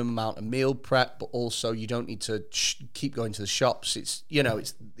minimum amount of meal prep, but also you don't need to keep going to the shops. It's, you know,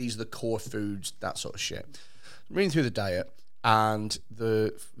 these are the core foods, that sort of shit. I'm reading through the diet, and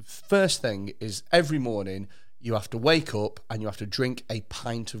the first thing is every morning you have to wake up and you have to drink a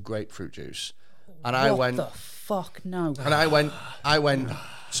pint of grapefruit juice. And I went, what the fuck, no. And I went.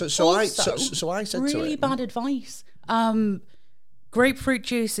 So I said to him, really bad advice. Grapefruit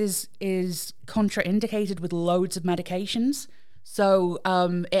juice is contraindicated with loads of medications. So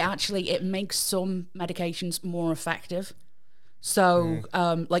it makes some medications more effective. So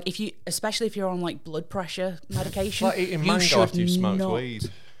like especially if you're on like blood pressure medication, Like eating mango after you smoked weed.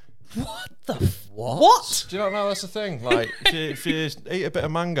 What the what? Do you not know that's the thing? Like, if you eat a bit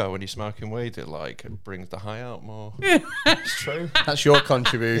of mango when you're smoking weed, it brings the high out more. It's true. That's your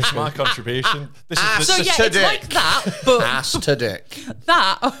contribution. It's my contribution. This is So yeah, it's like that, but ass to dick.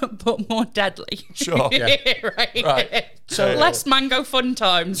 but more deadly. Sure. Yeah. Right. So less mango fun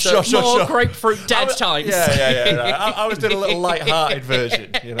times, Sure. more grapefruit dead times. Yeah. Right. I was doing a little light-hearted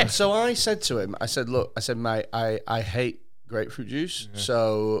version, you know. So I said to him, look, mate, I hate grapefruit juice.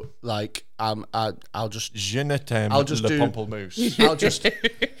 So like, I'll just Je ne t'aime I'll just le do pamplemousse. I'll just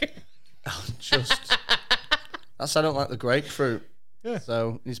that's I don't like the grapefruit. Yeah.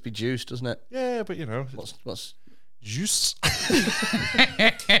 So it needs to be juice, doesn't it? Yeah, but you know, What's juice? Jus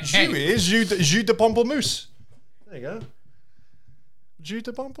de pamplemousse. There you go. Jus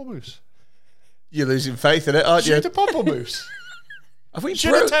de pamplemousse. you're losing faith in it, aren't you? Jus de pamplemousse. Have we Je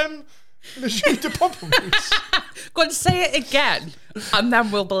ne t'aime le jus de pamplemousse. Go and say it again, and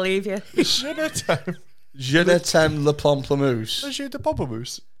then we'll believe you. Je ne t'aime Je ne t'aime le pamplemousse. le jus de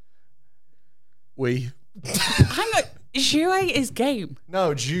pamplemousse. We. Hang on, jouet is game.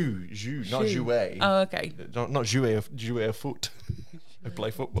 No, jus, not jouet. Oh, okay. Not jouet a foot. I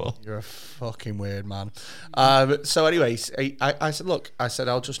play football. You're a fucking weird man. So anyways, I said, look,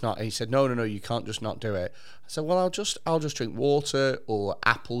 I'll just not. And he said, no, you can't just not do it. I said, well, I'll just drink water or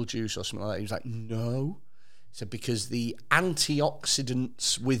apple juice or something like that. He was like, no. He said, because the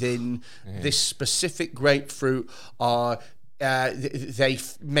antioxidants within this specific grapefruit are... they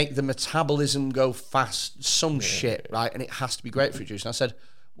make the metabolism go fast, shit, right? And it has to be grapefruit juice. And I said,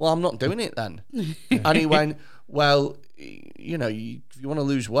 well, I'm not doing it then. And he went, well, you know, if you want to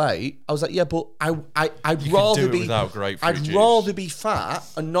lose weight, I was like, yeah, but I'd rather be without grapefruit I'd juice. rather be fat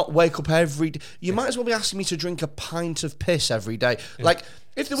and not wake up every day. You might as well be asking me to drink a pint of piss every day. Like,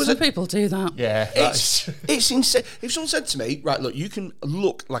 if there was Some people do that. Yeah, it's insane. If someone said to me, right, look, you can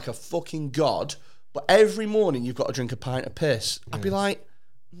look like a fucking god, but every morning you've got to drink a pint of piss, I'd be like,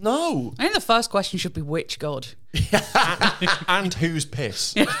 no. I think the first question should be which god? and whose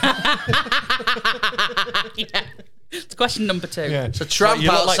piss? Yeah. It's question number 2. Yeah. It's a tramp You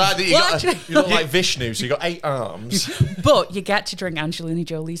look outside like- that you Well, got. actually, You look like Vishnu, so you got 8 arms. but you get to drink Angelina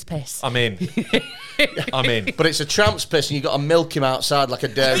Jolie's piss. I'm in. But it's a tramp's piss, and you got to milk him outside like a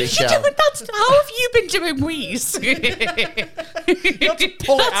dairy cow. How have you been doing wheeze? You have to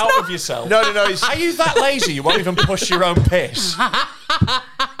pull it out of yourself. No. Are you that lazy you won't even push your own piss? Pump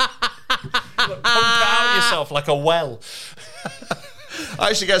it out of yourself like a well.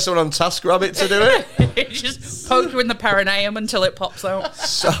 I should get someone on TaskRabbit to do it. Just poke you in the perineum until it pops out.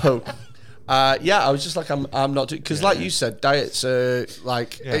 So, I was just like, I'm not doing, because like you said, diets are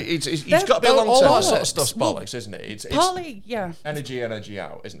like, it's you've got to be a long all term. that sort of stuff's bollocks, isn't it? It's Partly, yeah. energy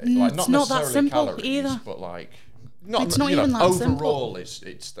out, isn't it? Like it's not not that necessarily simple calories, either. but like not, It's not you know, even that overall,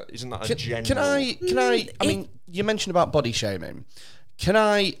 simple. isn't that a general? Can I mean, you mentioned about body shaming. Can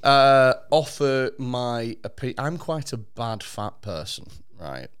I offer my opinion? I'm quite a bad fat person,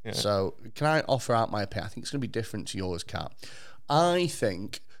 right? Yeah. So can I offer out my opinion? I think it's going to be different to yours, Kat. I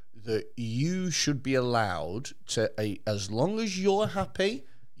think that you should be allowed to, as long as you're happy,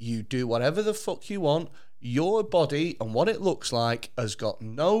 you do whatever the fuck you want. Your body and what it looks like has got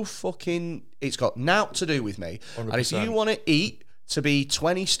no fucking, it's got naught to do with me. 100%. And if you want to eat to be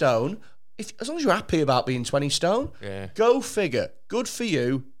 20 stone, as long as you're happy about being 20 stone, go figure. Good for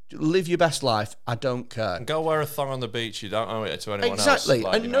you. Live your best life. I don't care. And go wear a thong on the beach. You don't owe it to anyone else. Exactly.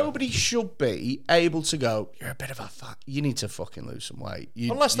 Like, and nobody should be able to go, you're a bit of a fat. You need to fucking lose some weight.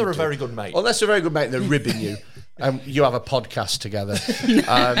 Unless they're a very good mate. Unless they're a very good mate and they're ribbing you. And you have a podcast together.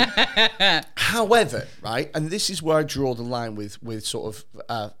 However, right, and this is where I draw the line with sort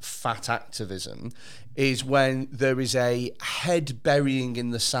of fat activism, is when there is a head burying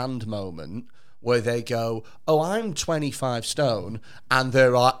in the sand moment where they go, oh, I'm 25 stone, and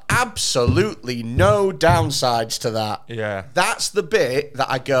there are absolutely no downsides to that. Yeah. That's the bit that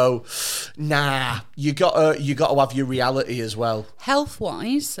I go, nah, you gotta have your reality as well.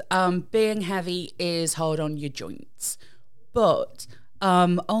 Health-wise, being heavy is hard on your joints. But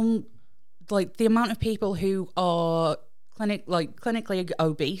on like the amount of people who are clinically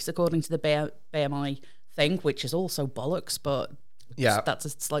obese, according to the BMI thing, which is also bollocks, but that's a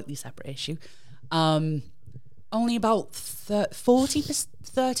slightly separate issue. Only about 30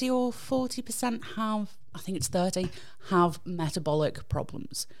 or 40% have, I think it's 30, have metabolic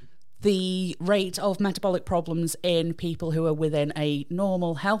problems. The rate of metabolic problems in people who are within a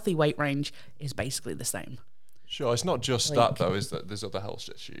normal, healthy weight range is basically the same. Sure, it's not just that though, is that there's other health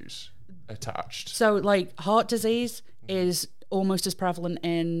issues attached. So like heart disease is almost as prevalent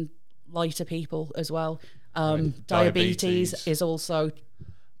in lighter people as well. Diabetes is also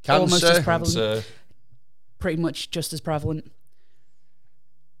almost as prevalent. Pretty much just as prevalent.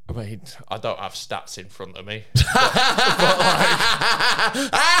 I mean, I don't have stats in front of me. This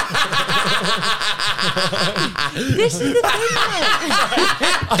is the thing.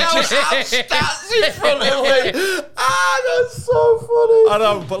 I don't have stats in front of me. That's so funny. I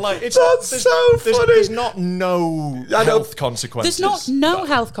know, but like, that's so funny. There's not no health consequences. There's no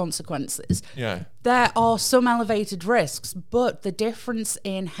health consequences. Yeah. There are some elevated risks, but the difference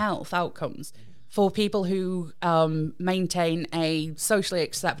in health outcomes for people who maintain a socially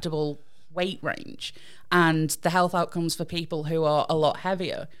acceptable weight range and the health outcomes for people who are a lot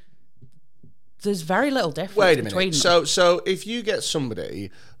heavier, there's very little difference between them. So if you get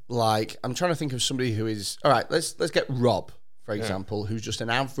somebody like, I'm trying to think of somebody who is, all right, let's get Rob, for example, who's just an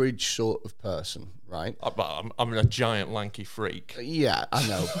average sort of person, right? I'm a giant lanky freak. Yeah, I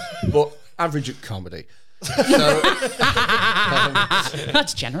know, but average at comedy. So,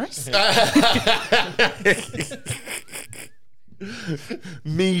 that's generous.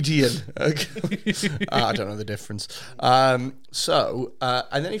 Median. I don't know the difference. And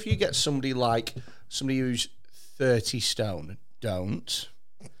then if you get somebody who's 30 stone, don't.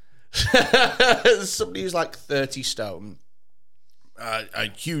 Somebody who's like 30 stone,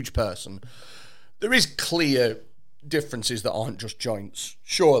 a huge person, there is clear differences that aren't just joints,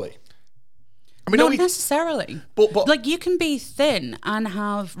 surely. I mean, not necessarily. But like you can be thin and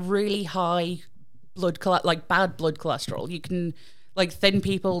have really high bad blood cholesterol. You can, like, thin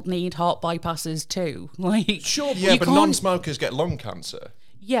people need heart bypasses too. Like, sure, yeah, but non-smokers get lung cancer.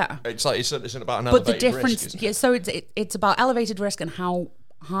 Yeah, it's like it's about an elevated risk. But the difference, isn't it? So it's about elevated risk and how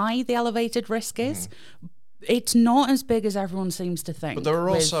high the elevated risk is. It's not as big as everyone seems to think. But there are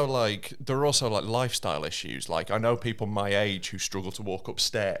also lifestyle issues. Like, I know people my age who struggle to walk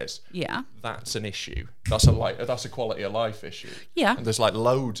upstairs. Yeah, that's an issue. That's a quality of life issue. Yeah, and there's like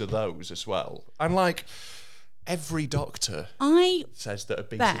loads of those as well. And like every doctor says that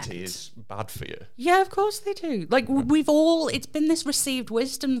obesity is bad for you. Yeah, of course they do. Like it's been this received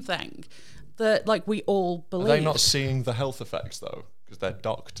wisdom thing that like we all believe. Are they not seeing the health effects though? Because they're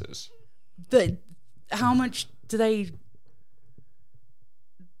doctors. How much do they,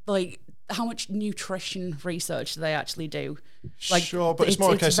 like, how much nutrition research do they actually do? Like, sure, but it's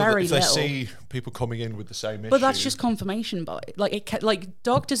more a case of if they see people coming in with the same issue. But that's just confirmation bias. Like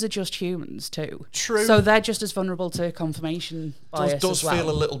doctors are just humans too. True. So they're just as vulnerable to confirmation bias does as well. Feel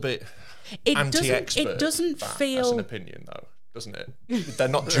a little bit anti-expert. It doesn't feel... That's an opinion, though. doesn't it? They're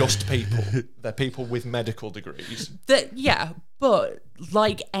not just people. They're people with medical degrees. But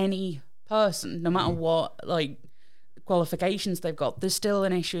like any person, no matter what like qualifications they've got, there's still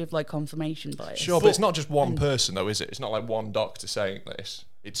an issue of like confirmation bias. Sure, but it's not just one person though, is it? It's not like one doctor saying this.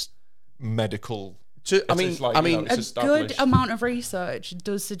 It's medical. A good amount of research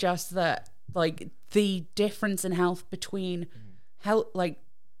does suggest that like the difference in health between health, like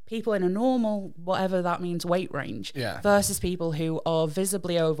people in a normal, whatever that means, weight range versus people who are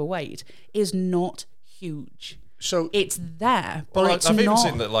visibly overweight is not huge. So it's there, but well, it's I've not. even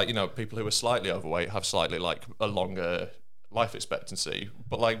seen that, like, you know, people who are slightly overweight have slightly like a longer life expectancy.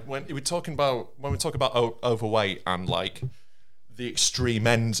 But like when we talk about overweight and like the extreme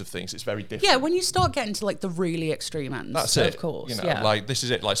ends of things, it's very different. Yeah, when you start getting to like the really extreme ends, that's it. Of course, you know, like this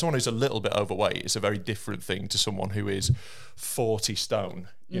is it. Like someone who's a little bit overweight is a very different thing to someone who is 40 stone.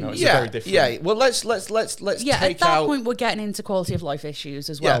 You know, it's a very different. Yeah. Well, let's take at that out. point we're getting into quality of life issues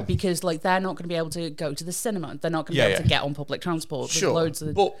as well, because like they're not going to be able to go to the cinema, they're not going to be able to get on public transport. Sure, loads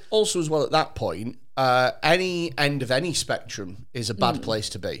of but also as well at that point, any end of any spectrum is a bad place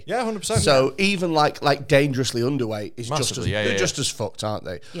to be. Yeah, 100%. So even like dangerously underweight is Massively, they're just as fucked, aren't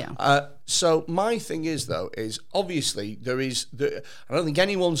they? Yeah. So my thing is though is obviously I don't think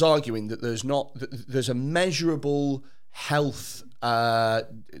anyone's arguing that there's a measurable health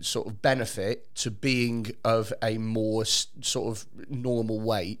sort of benefit to being of a more sort of normal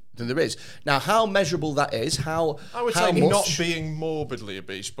weight than there is. Now, how measurable that is, I would say not being morbidly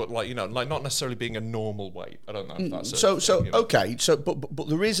obese, but like, you know, like not necessarily being a normal weight. I don't know if that's okay. So, but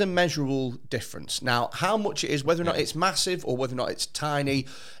there is a measurable difference. Now, how much it is, whether or not it's massive or whether or not it's tiny,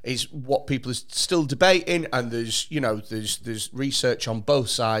 is what people are still debating. And there's research on both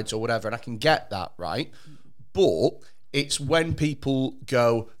sides or whatever, and I can get that, right? But it's when people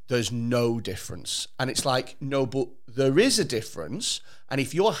go, there's no difference. And it's like, no, but there is a difference. And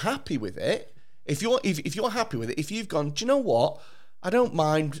if you're happy with it, if you're happy with it, if you've gone, do you know what? I don't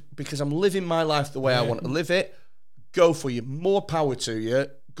mind because I'm living my life the way I want to live it. Go for you. More power to you.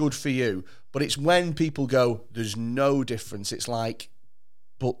 Good for you. But it's when people go, there's no difference. It's like,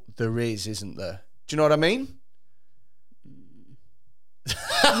 but there is, isn't there? Do you know what I mean?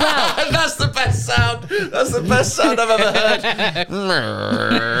 Well, that's the best sound. That's the best sound I've ever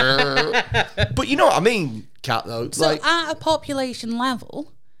heard. But you know what I mean, Kat, though. So like, at a population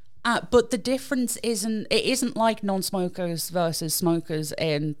level, but the difference isn't like non-smokers versus smokers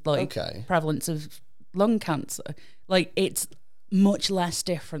in like prevalence of lung cancer. Like it's much less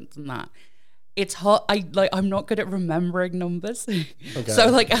different than that. It's hot. I'm not good at remembering numbers. So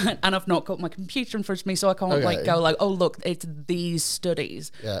like, and I've not got my computer in front of me, so I can't like go like, oh look, it's these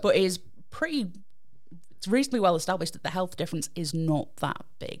studies. Yeah. But it's reasonably well established that the health difference is not that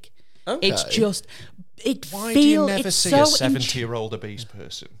big. Okay. It's just Why do you never see a 70-year-old obese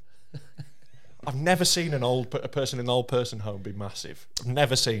person? I've never seen a person in an old person home be massive. I've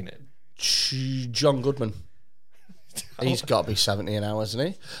never seen it. John Goodman. He's got to be 70 now, hasn't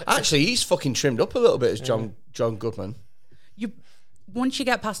he? Actually, he's fucking trimmed up a little bit as John Goodman. Once you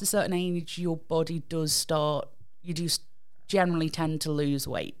get past a certain age, your body you do generally tend to lose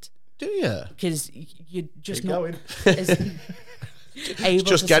weight. Do you? Because you're just not going. able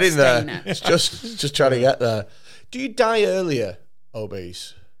just to getting there. it. It's just trying to get there. Do you die earlier,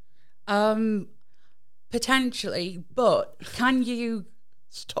 obese? Potentially, but can you...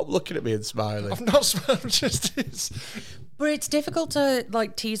 Stop looking at me and smiling. I'm not smiling, just is. But it's difficult to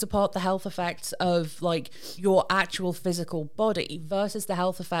like tease apart the health effects of like your actual physical body versus the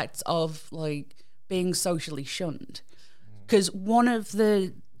health effects of like being socially shunned. Because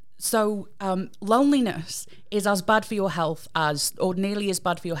loneliness is as bad for your health or nearly as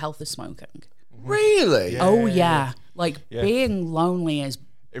bad for your health as smoking. Really? Yeah. Like being lonely is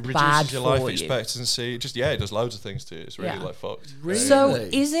it reduces your life expectancy. It does loads of things to you. It's really like fucked. Really? So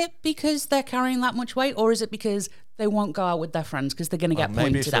is it because they're carrying that much weight, or is it because they won't go out with their friends because they're going to get pointed at?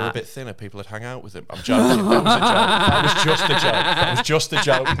 Maybe if they were a bit thinner, people would hang out with them. I'm joking. That was just a joke. That was just a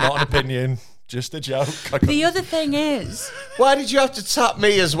joke, not an opinion. Just a joke. The other thing is... Why did you have to tap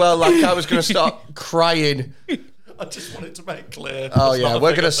me as well like I was going to start crying? I just wanted to make clear. Oh yeah,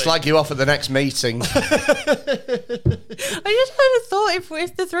 we're going to slag you off at the next meeting. I just kind of thought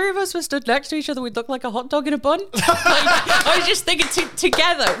if the three of us were stood next to each other, we'd look like a hot dog in a bun. I was just thinking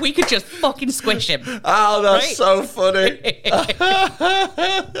together we could just fucking squish him. Oh, that's so funny.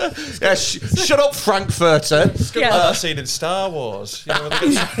 Yeah, shut up, Frankfurter. It's good like that scene in Star Wars. You know,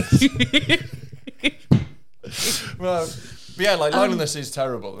 well, But yeah, like loneliness is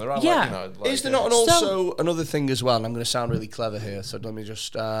terrible. There are Is there not another thing as well? And I'm going to sound really clever here, so let me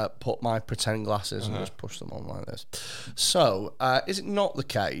just put my pretend glasses and just push them on like this. So, is it not the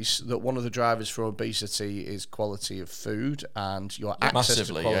case that one of the drivers for obesity is quality of food and your access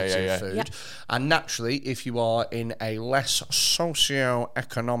to quality of food? And naturally, if you are in a less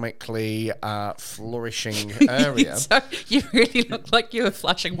socio-economically flourishing area, you really look like you were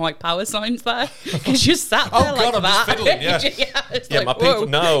flashing white power signs there because you sat there like I'm that. just fiddling, my people.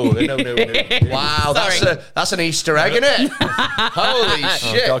 No. Wow, that's an Easter egg, isn't it? Holy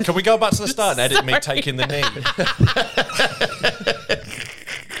shit! God. Can we go back to the start and edit me taking the knee?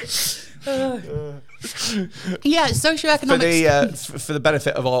 Socioeconomic. For the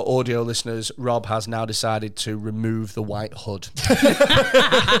benefit of our audio listeners, Rob has now decided to remove the white hood.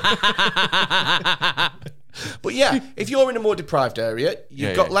 But yeah, if you're in a more deprived area,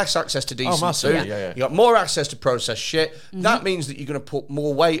 you've got less access to decent food. You've got more access to processed shit. That means that you're going to put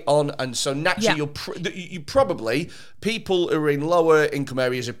more weight on, and so naturally, you probably, people who are in lower income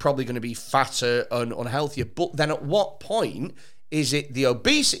areas are probably going to be fatter and unhealthier. But then at what point is it the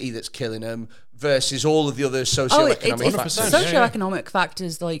obesity that's killing them versus all of the other socioeconomic factors? Socioeconomic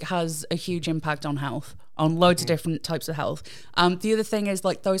factors has a huge impact on health, on loads of different types of health. The other thing is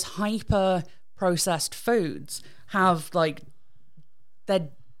those hyper processed foods have they're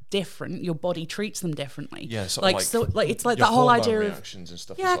different. Your body treats them differently. Yeah, it's like that whole idea of reactions and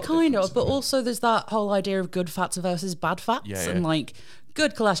stuff. Kind of. But also there's that whole idea of good fats versus bad fats, and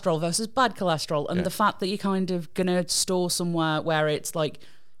good cholesterol versus bad cholesterol, and the fat that you're kind of gonna store somewhere where it's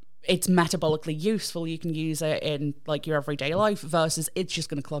it's metabolically useful. You can use it in your everyday life versus it's just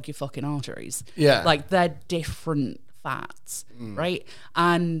gonna clog your fucking arteries. Yeah, they're different fats, right?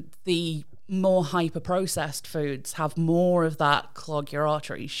 And the more hyper-processed foods have more of that clog your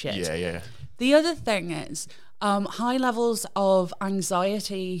arteries shit. Yeah. The other thing is high levels of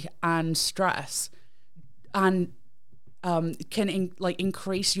anxiety and stress and can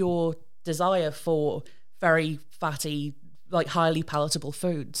increase your desire for very fatty, highly palatable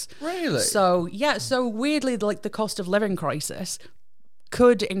foods. Really? So weirdly, the cost of living crisis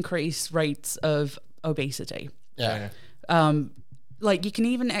could increase rates of obesity. Yeah. You can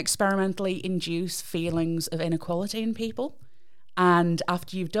even experimentally induce feelings of inequality in people. And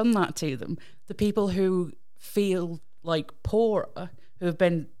after you've done that to them, the people who feel poorer, who have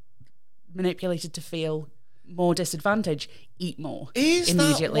been manipulated to feel more disadvantaged, eat more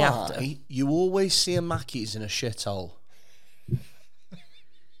immediately after. You always see a Mackey's in a shithole.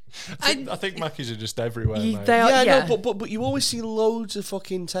 I think Mackies are just everywhere, mate. But you always see loads of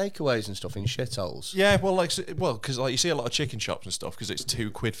fucking takeaways and stuff in shitholes. Yeah, because you see a lot of chicken shops and stuff because it's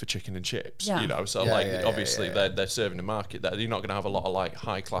 £2 for chicken and chips. Yeah. So obviously they're serving the market there. You're not going to have a lot of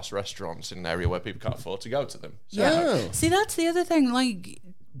high class restaurants in an area where people can't afford to go to them. So. Yeah. See, that's the other thing.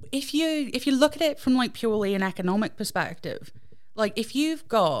 If you look at it from purely an economic perspective, if you've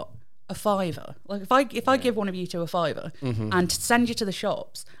got a £5, if I give one of you a £5 and send you to the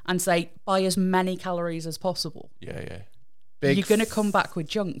shops and say buy as many calories as possible, you're going to come back with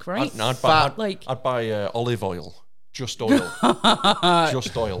junk, right? I'd buy olive oil, just oil,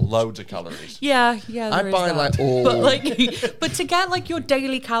 loads of calories. Yeah. I'd buy all. But to get your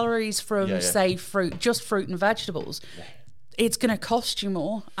daily calories from say fruit and vegetables. It's going to cost you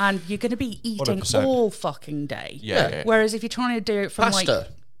more, and you're going to be eating 100%. All fucking day. Yeah. Whereas if you're trying to do it from pasta.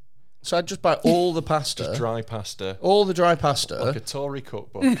 So I'd just buy all the pasta. Just dry pasta. All the dry pasta. Like a Tory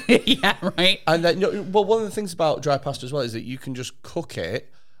cookbook. Yeah, right. And then, one of the things about dry pasta as well is that you can just cook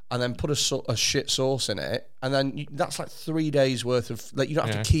it and then put a shit sauce in it, and then that's 3 days worth of you don't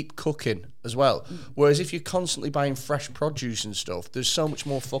have to keep cooking as well. Whereas if you're constantly buying fresh produce and stuff, there's so much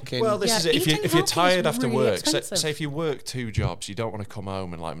more fucking. Well, this is it. If you're tired after really work, say if you work 2 jobs, you don't want to come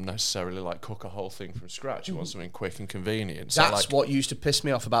home and necessarily cook a whole thing from scratch. You want something quick and convenient. So that's what used to piss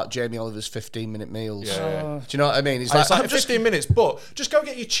me off about Jamie Oliver's 15-minute meals. Yeah. Do you know what I mean? He's like 15 minutes, but just go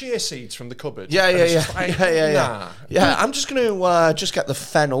get your chia seeds from the cupboard. Yeah. Nah. Yeah, I'm just going to just get the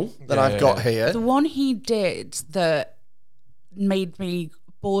fennel that I've got here. The one he did that made me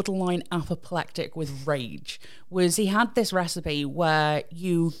borderline apoplectic with rage was he had this recipe where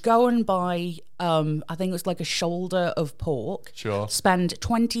you go and buy I think it was a shoulder of pork, spend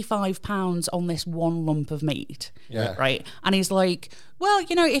 £25 on this one lump of meat, right? And he's like, well,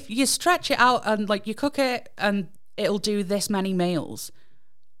 if you stretch it out and you cook it and it'll do this many meals,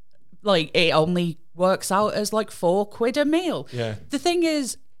 it only works out as £4 a meal. Yeah. The thing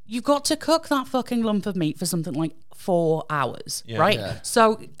is, you've got to cook that fucking lump of meat for something like 4 hours, right? Yeah.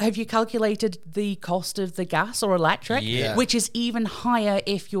 So have you calculated the cost of the gas or electric? Yeah. Which is even higher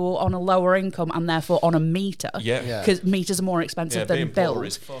if you're on a lower income and therefore on a meter. Yeah. Because meters are more expensive than being poor bills.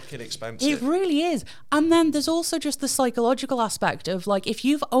 is fucking expensive. It really is. And then there's also just the psychological aspect of like, if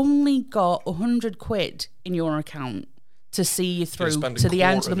you've only got 100 quid in your account to see you through to the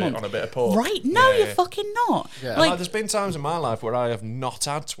end of the month. On a bit of pork. Right? No, you're fucking not. Yeah. Like, there's been times in my life where I have not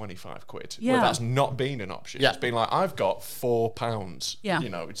had 25 quid, where that's not been an option. Yeah. It's been like, I've got £4. Yeah. You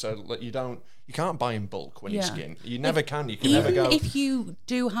know, so like, you can't buy in bulk when you Yeah. skin. You never can. You can Even never go. if you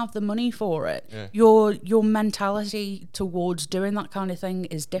do have the money for it, your mentality towards doing that kind of thing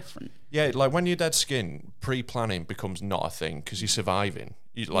is different. Yeah, like when you're dead skin, pre-planning becomes not a thing because you're surviving.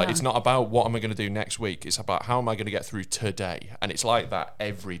 It's not about what am I going to do next week. It's about how am I going to get through today, and it's like that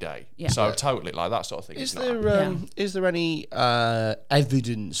every day. Yeah. So totally, like that sort of thing. Is there any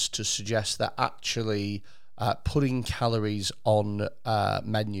evidence to suggest that actually putting calories on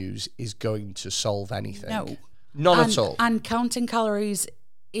menus is going to solve anything? No. None at all. And counting calories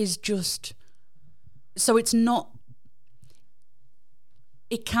is just... So it's not...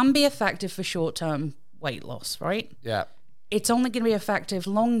 It can be effective for short-term weight loss, right? Yeah. It's only going to be effective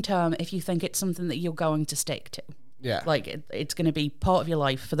long-term if you think it's something that you're going to stick to. Yeah. Like, it's going to be part of your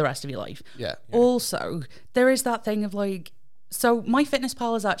life for the rest of your life. Yeah. Also, there is that thing of like... So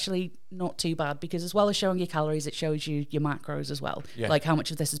MyFitnessPal is actually not too bad because as well as showing you calories, it shows you your macros as well. Yeah. Like how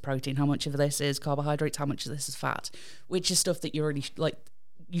much of this is protein, how much of this is carbohydrates, how much of this is fat, which is stuff that you already... like.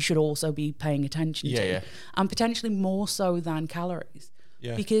 You should also be paying attention to. Yeah. And potentially more so than calories.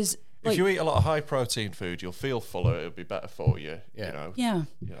 Yeah. Because... If you eat a lot of high protein food, you'll feel fuller. It'll be better for you. Yeah. You know. Yeah.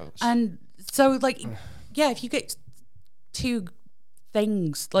 You know, And so, like, yeah, if you get two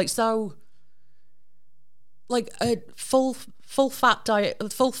things, like, so, like, a full fat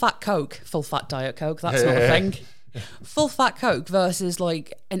diet, full fat diet Coke, that's not a thing. Full fat Coke versus,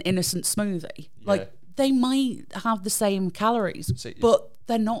 like, an innocent smoothie. Like, they might have the same calories, but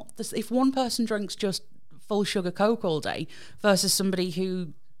they're not. If one person drinks just full sugar Coke all day versus somebody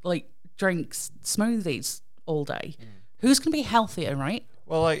who, like, drinks smoothies all day, who's going to be healthier, right?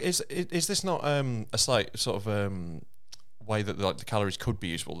 well, like, is this not a slight sort of way that like the calories could be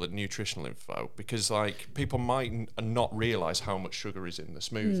useful, the nutritional info, because like people might not realize how much sugar is in the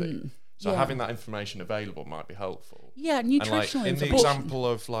smoothie. So having that information available might be helpful. Yeah, nutritional and like, in the information. example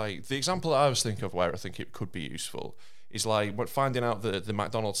of like the example that I was thinking of where I think it could be useful is like what finding out that the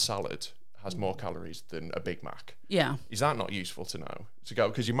McDonald's salad has more calories than a Big Mac. Yeah. Is that not useful to know? To go,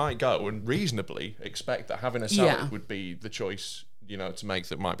 because you might go and reasonably expect that having a salad would be the choice, you know, to make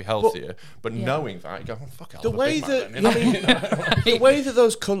that might be healthier. But knowing that, you go, oh, fuck it. The way that the way that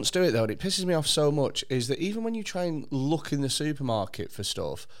those cunts do it though, and it pisses me off so much, is that even when you try and look in the supermarket for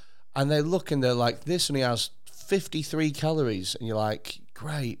stuff, and they look and they're like, this only has 53 calories, and you're like,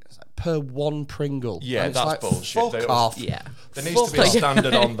 great, it's like per one Pringle. Yeah, and it's that's like, bullshit. Fuck off. Yeah. There needs to be a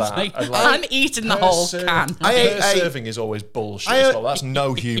standard on that. Like, And like, I'm eating the whole can. serving is always bullshit as well. That's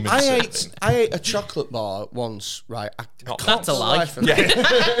no human serving. I ate a chocolate bar once, right? I Not can't That's a for the lie. life of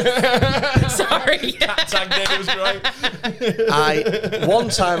me- Sorry. Tagged in, it was great. One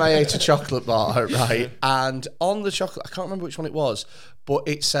time I ate a chocolate bar, right? And on the chocolate, I can't remember which one it was, but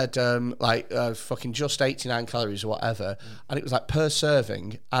it said fucking just 89 calories or whatever, and it was like per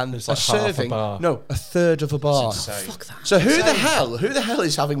serving, and It's like a half a serving, bar. no, a third of a bar. Insane. Fuck that. So who the hell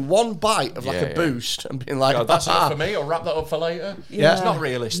is having one bite of like Yeah, a yeah. boost and being like, God, that's "Ah, enough for me. I'll wrap that up for later. Yeah. It's not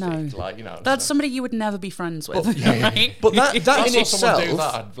realistic. No. Like, you know. That's so. somebody you would never be friends with. Right? But that in I saw itself, someone do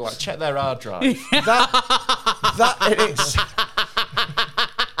that. I'd like check their hard drive. that in its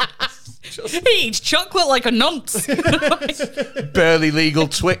He eats chocolate like a nonce. barely legal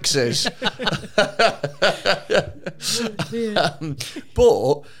Twixes.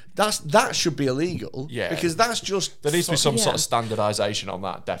 But that should be illegal. Yeah. Because that's just There needs to be some sort Yeah. of standardisation on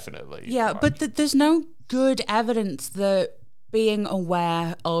that, definitely. Yeah, Like, but there's no good evidence that being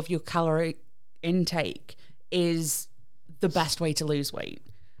aware of your calorie intake is the best way to lose weight,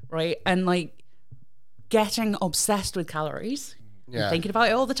 right? And like getting obsessed with calories, and thinking about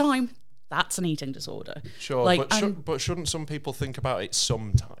it all the time, that's an eating disorder. Sure, like, but shouldn't some people think about it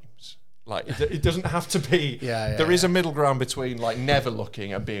sometimes? Like, it doesn't have to be. There is a middle ground between like never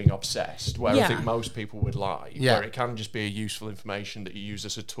looking and being obsessed, where I think most people would lie. Yeah. Where it can just be a useful information that you use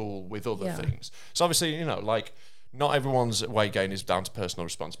as a tool with other Yeah. things. So obviously, you know, like not everyone's weight gain is down to personal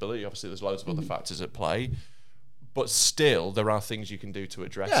responsibility. Obviously, there's loads of other factors at play. But still, there are things you can do to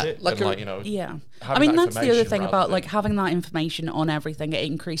address it. like and a- you know, yeah, I having mean that that's the other information thing rather about than- like having that information on everything. It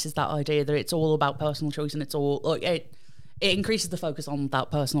increases that idea that it's all about personal choice and it's all like it increases the focus on that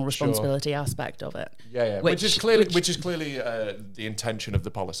personal responsibility aspect of it. Yeah. Which is clearly the intention of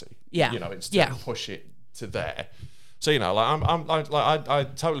the policy. Yeah. You know, it's to push it to there. So, you know, like I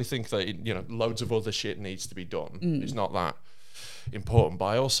totally think that, you know, loads of other shit needs to be done. It's not that important, but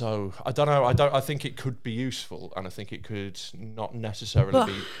I don't know. I think it could be useful, and I think it could not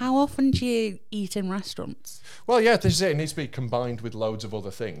necessarily be. How often do you eat in restaurants? Well, yeah, this is it. It needs to be combined with loads of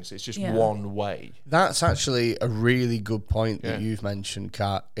other things. It's just one way. That's actually a really good point that you've mentioned,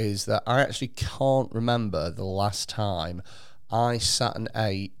 Kat, is that I actually can't remember the last time I sat and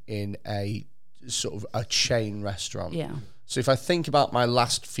ate in a sort of a chain restaurant. Yeah. So if I think about my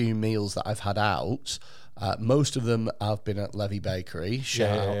last few meals that I've had out, most of them have been at Levy Bakery.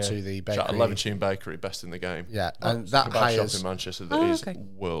 Shout out to the bakery. Shout out Levantine Bakery, best in the game. Yeah, and that kebab hires shop in Manchester that is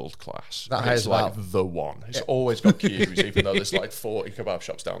world class. That hires it's like the one. It's always got queues, even though there's like 40 kebab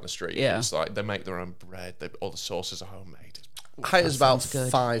shops down the street. Yeah. It's like they make their own bread. All the sauces are homemade. Hires about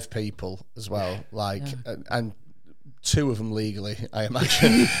 5 people as well. Like and 2 of them legally, I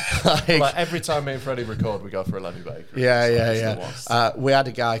imagine. Like every time me and Freddie record, we go for a Levy Bakery. Yeah. We had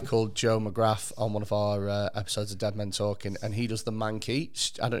a guy called Joe McGrath on one of our episodes of Dead Men Talking, and he does the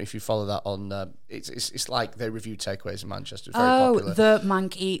Mankeet. I don't know if you follow that on. It's like they review takeaways in Manchester. Very popular. The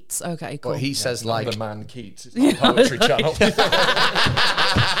Mankeets. Okay, cool. But he says like the Man Keats. It's not a poetry channel.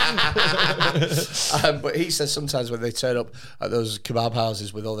 But he says sometimes when they turn up at those kebab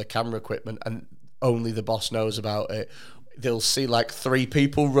houses with all the camera equipment and only the boss knows about it, they'll see like 3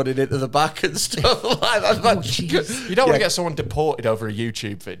 people running into the back and stuff like that. You don't want to get someone deported over a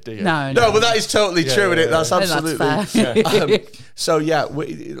YouTube vid, do you? No, but that is totally true, isn't it? That's absolutely. That's fair. So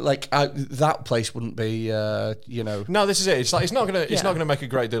that place wouldn't be, No, this is it. It's like it's not gonna make a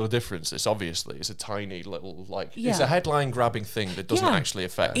great deal of difference. It's a tiny little it's a headline grabbing thing that doesn't actually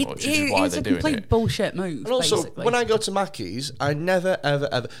affect much, which is why they're doing it. It's a complete bullshit move. And also, basically. when I go to Mackey's, I never ever,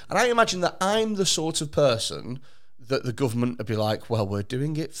 and I imagine that I'm the sort of person that the government would be like, well, we're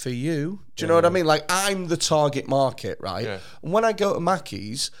doing it for you. Do you know what I mean? Like, I'm the target market, right? Yeah. And when I go to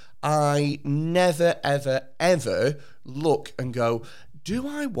Mackey's, I never, ever, ever look and go, do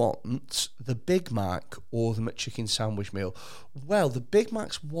I want the Big Mac or the McChicken sandwich meal? Well, the Big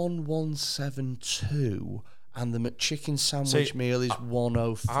Mac's 1172 and the McChicken sandwich meal is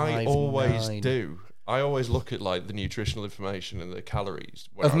 105. I always do. I always look at like the nutritional information and the calories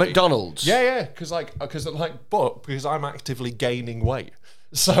of McDonald's. Yeah, because I'm actively gaining weight.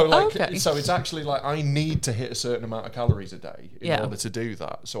 So so it's actually like I need to hit a certain amount of calories a day in order to do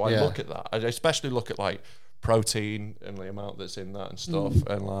that. So I look at that. I especially look at like protein and the amount that's in that and stuff,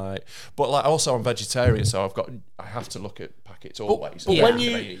 and also I'm vegetarian, so I have to look at packets always. But when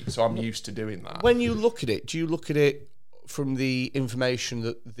you eat, so I'm used to doing that. When you look at it, do you look at it from the information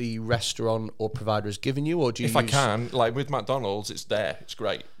that the restaurant or provider has given you, or do you? If I can, like with McDonald's, it's there. It's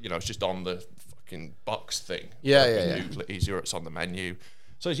great. You know, it's just on the fucking box thing. Yeah. Easier. It's on the menu.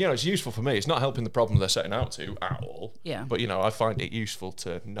 So it's useful for me. It's not helping the problem they're setting out to at all. Yeah. But I find it useful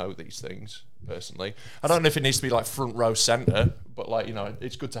to know these things personally. I don't know if it needs to be like front row center, but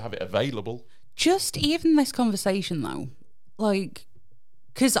it's good to have it available. Just even this conversation though, like,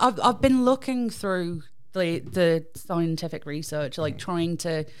 because I've been looking through the scientific research, like trying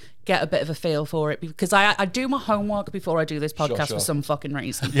to get a bit of a feel for it, because I do my homework before I do this podcast for some fucking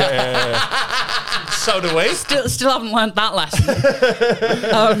reason. Yeah. So do we. Still haven't learned that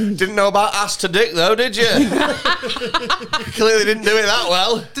lesson. Didn't know about ass to dick though, did you? Clearly didn't do it that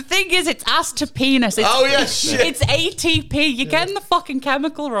well. The thing is, it's ass to penis. Shit. It's ATP. You're getting the fucking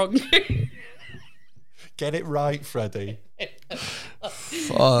chemical wrong. Get it right, Freddie.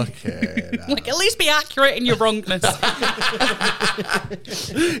 Fucking like, at least be accurate in your wrongness.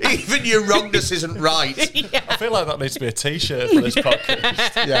 Even your wrongness isn't right. Yeah. I feel like that needs to be a t-shirt for this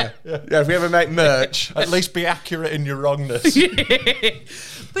podcast. Yeah. If we ever make merch, at least be accurate in your wrongness.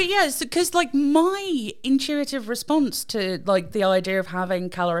 But yes, because like my intuitive response to like the idea of having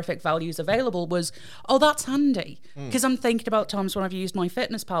calorific values available was, oh, that's handy. Because I'm thinking about times when I've used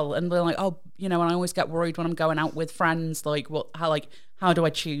MyFitnessPal and they're like, oh, and I always get worried when I'm going out with friends, like how do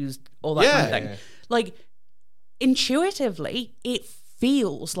I choose all that kind of thing. Yeah. Like intuitively, it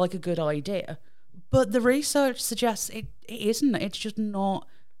feels like a good idea, but the research suggests it isn't. It's just not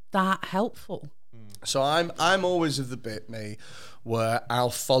that helpful. So I'm always of the bit, me, where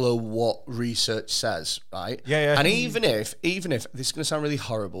I'll follow what research says, right? Yeah. And even if this is going to sound really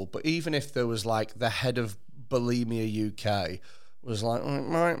horrible, but even if there was like the head of Bulimia UK was like,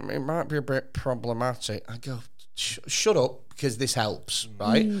 it might be a bit problematic, I go, shut up because this helps,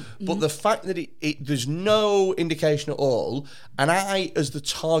 right? But the fact that there's no indication at all, and I, as the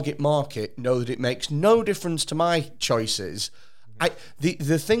target market, know that it makes no difference to my choices.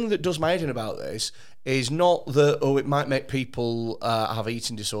 The thing that does my head in about this is not that, it might make people have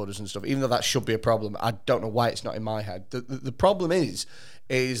eating disorders and stuff, even though that should be a problem. I don't know why it's not in my head. The problem is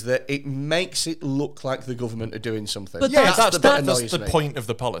that it makes it look like the government are doing something. But that's the point of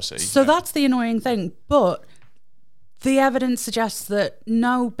the policy. So that's the annoying thing. But the evidence suggests that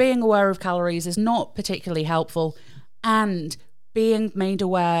no, being aware of calories is not particularly helpful, and being made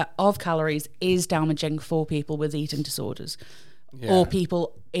aware of calories is damaging for people with eating disorders or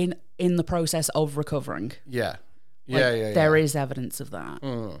people in the process of recovering. There is evidence of that.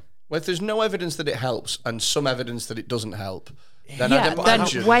 Well, if there's no evidence that it helps and some evidence that it doesn't help, then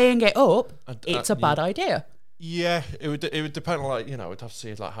then weighing it up, it's a bad idea. Yeah, it would depend, like, we'd have to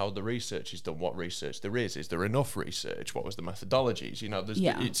see like how the research is done, what research there is there enough research, what was the methodologies,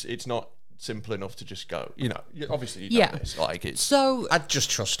 it's not simple enough to just go, obviously you know this, like it's. So I'd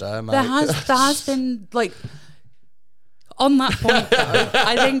just trust her, mate. There has been, like, on that point though,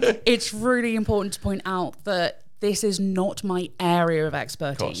 I think it's really important to point out that this is not my area of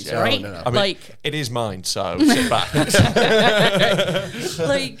expertise, of course, right? No. I mean, it is mine, so sit back.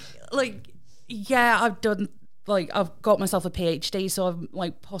 I've got myself a PhD, so I'm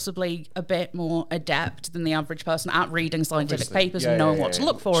like possibly a bit more adept than the average person at reading scientific papers and knowing what to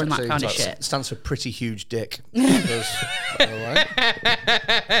look for and that kind of shit. Stands for pretty huge dick. I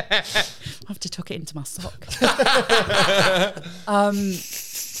have to tuck it into my sock.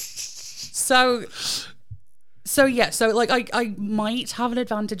 So I might have an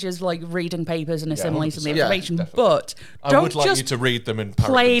advantage as like reading papers and assimilating the information, but I would like you to read them and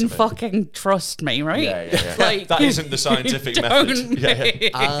plain fucking trust me, right? Yeah. Like, that isn't the scientific method.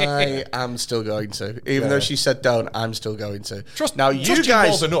 I am still going to, even though she said don't. I'm still going to. Trust more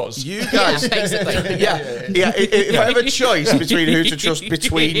than us. You guys, basically. If I have a choice between who to trust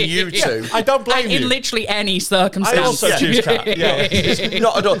between you two, I don't blame you. In literally any circumstance. I also choose Kat.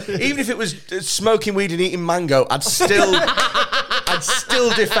 Not at all. Even if it was smoking weed and eating mango, I'd still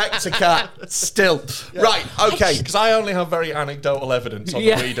defect to Kat. Still. Right, okay. Because I only have very anecdotal evidence on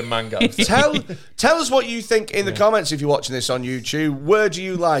the weed and mango. Tell us what you think in the comments if you're watching this on YouTube. Where do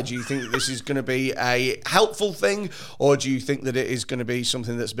you lie? Do you think that this is going to be a helpful thing, or do you think that it is going to be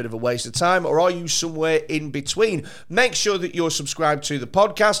something that's a bit of a waste of time, or are you somewhere in between? Make sure that you're subscribed to the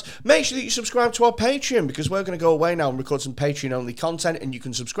podcast. Make sure that you subscribe to our Patreon, because we're going to go away now and record some Patreon-only content, and you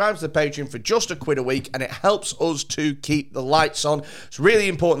can subscribe to the Patreon for just £1 a week, and it helps us to keep the lights on. It's really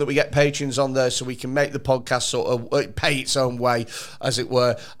important that we get patrons on there so we can make the podcast sort of pay its own way, as it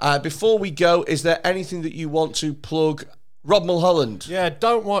were. Before we go, is there anything that you want to plug? Rob Mulholland. Yeah,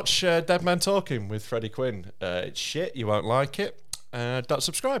 don't watch Dead Man Talking with Freddie Quinn. It's shit. You won't like it. Don't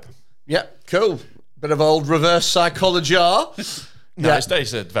subscribe. Yeah, cool. Bit of old reverse psychology. No,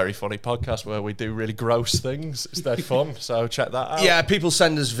 it's a very funny podcast where we do really gross things. It's dead fun, so check that out. Yeah, people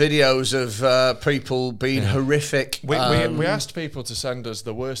send us videos of people being horrific. We asked people to send us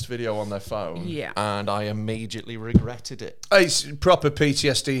the worst video on their phone, and I immediately regretted it. It's proper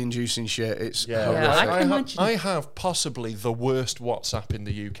PTSD-inducing shit. It's horrific. I have possibly the worst WhatsApp in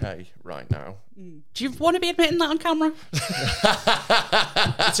the UK right now. Do you want to be admitting that on camera?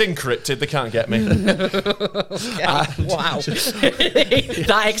 It's encrypted. They can't get me. Wow.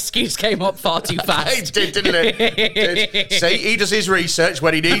 That excuse came up far too fast. It did, didn't it? See, he does his research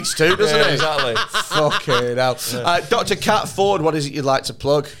when he needs to, doesn't he? Exactly. Fucking hell. Dr. Kat Ford, what is it you'd like to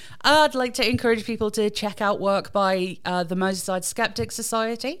plug? I'd like to encourage people to check out work by the Merseyside Skeptics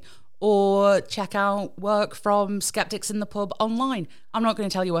Society, or check out work from Skeptics in the Pub online. I'm not going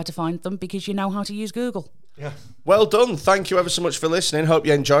to tell you where to find them because you know how to use Google. Yeah. Well done. Thank you ever so much for listening. Hope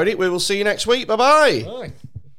you enjoyed it. We will see you next week. Bye-bye. Bye.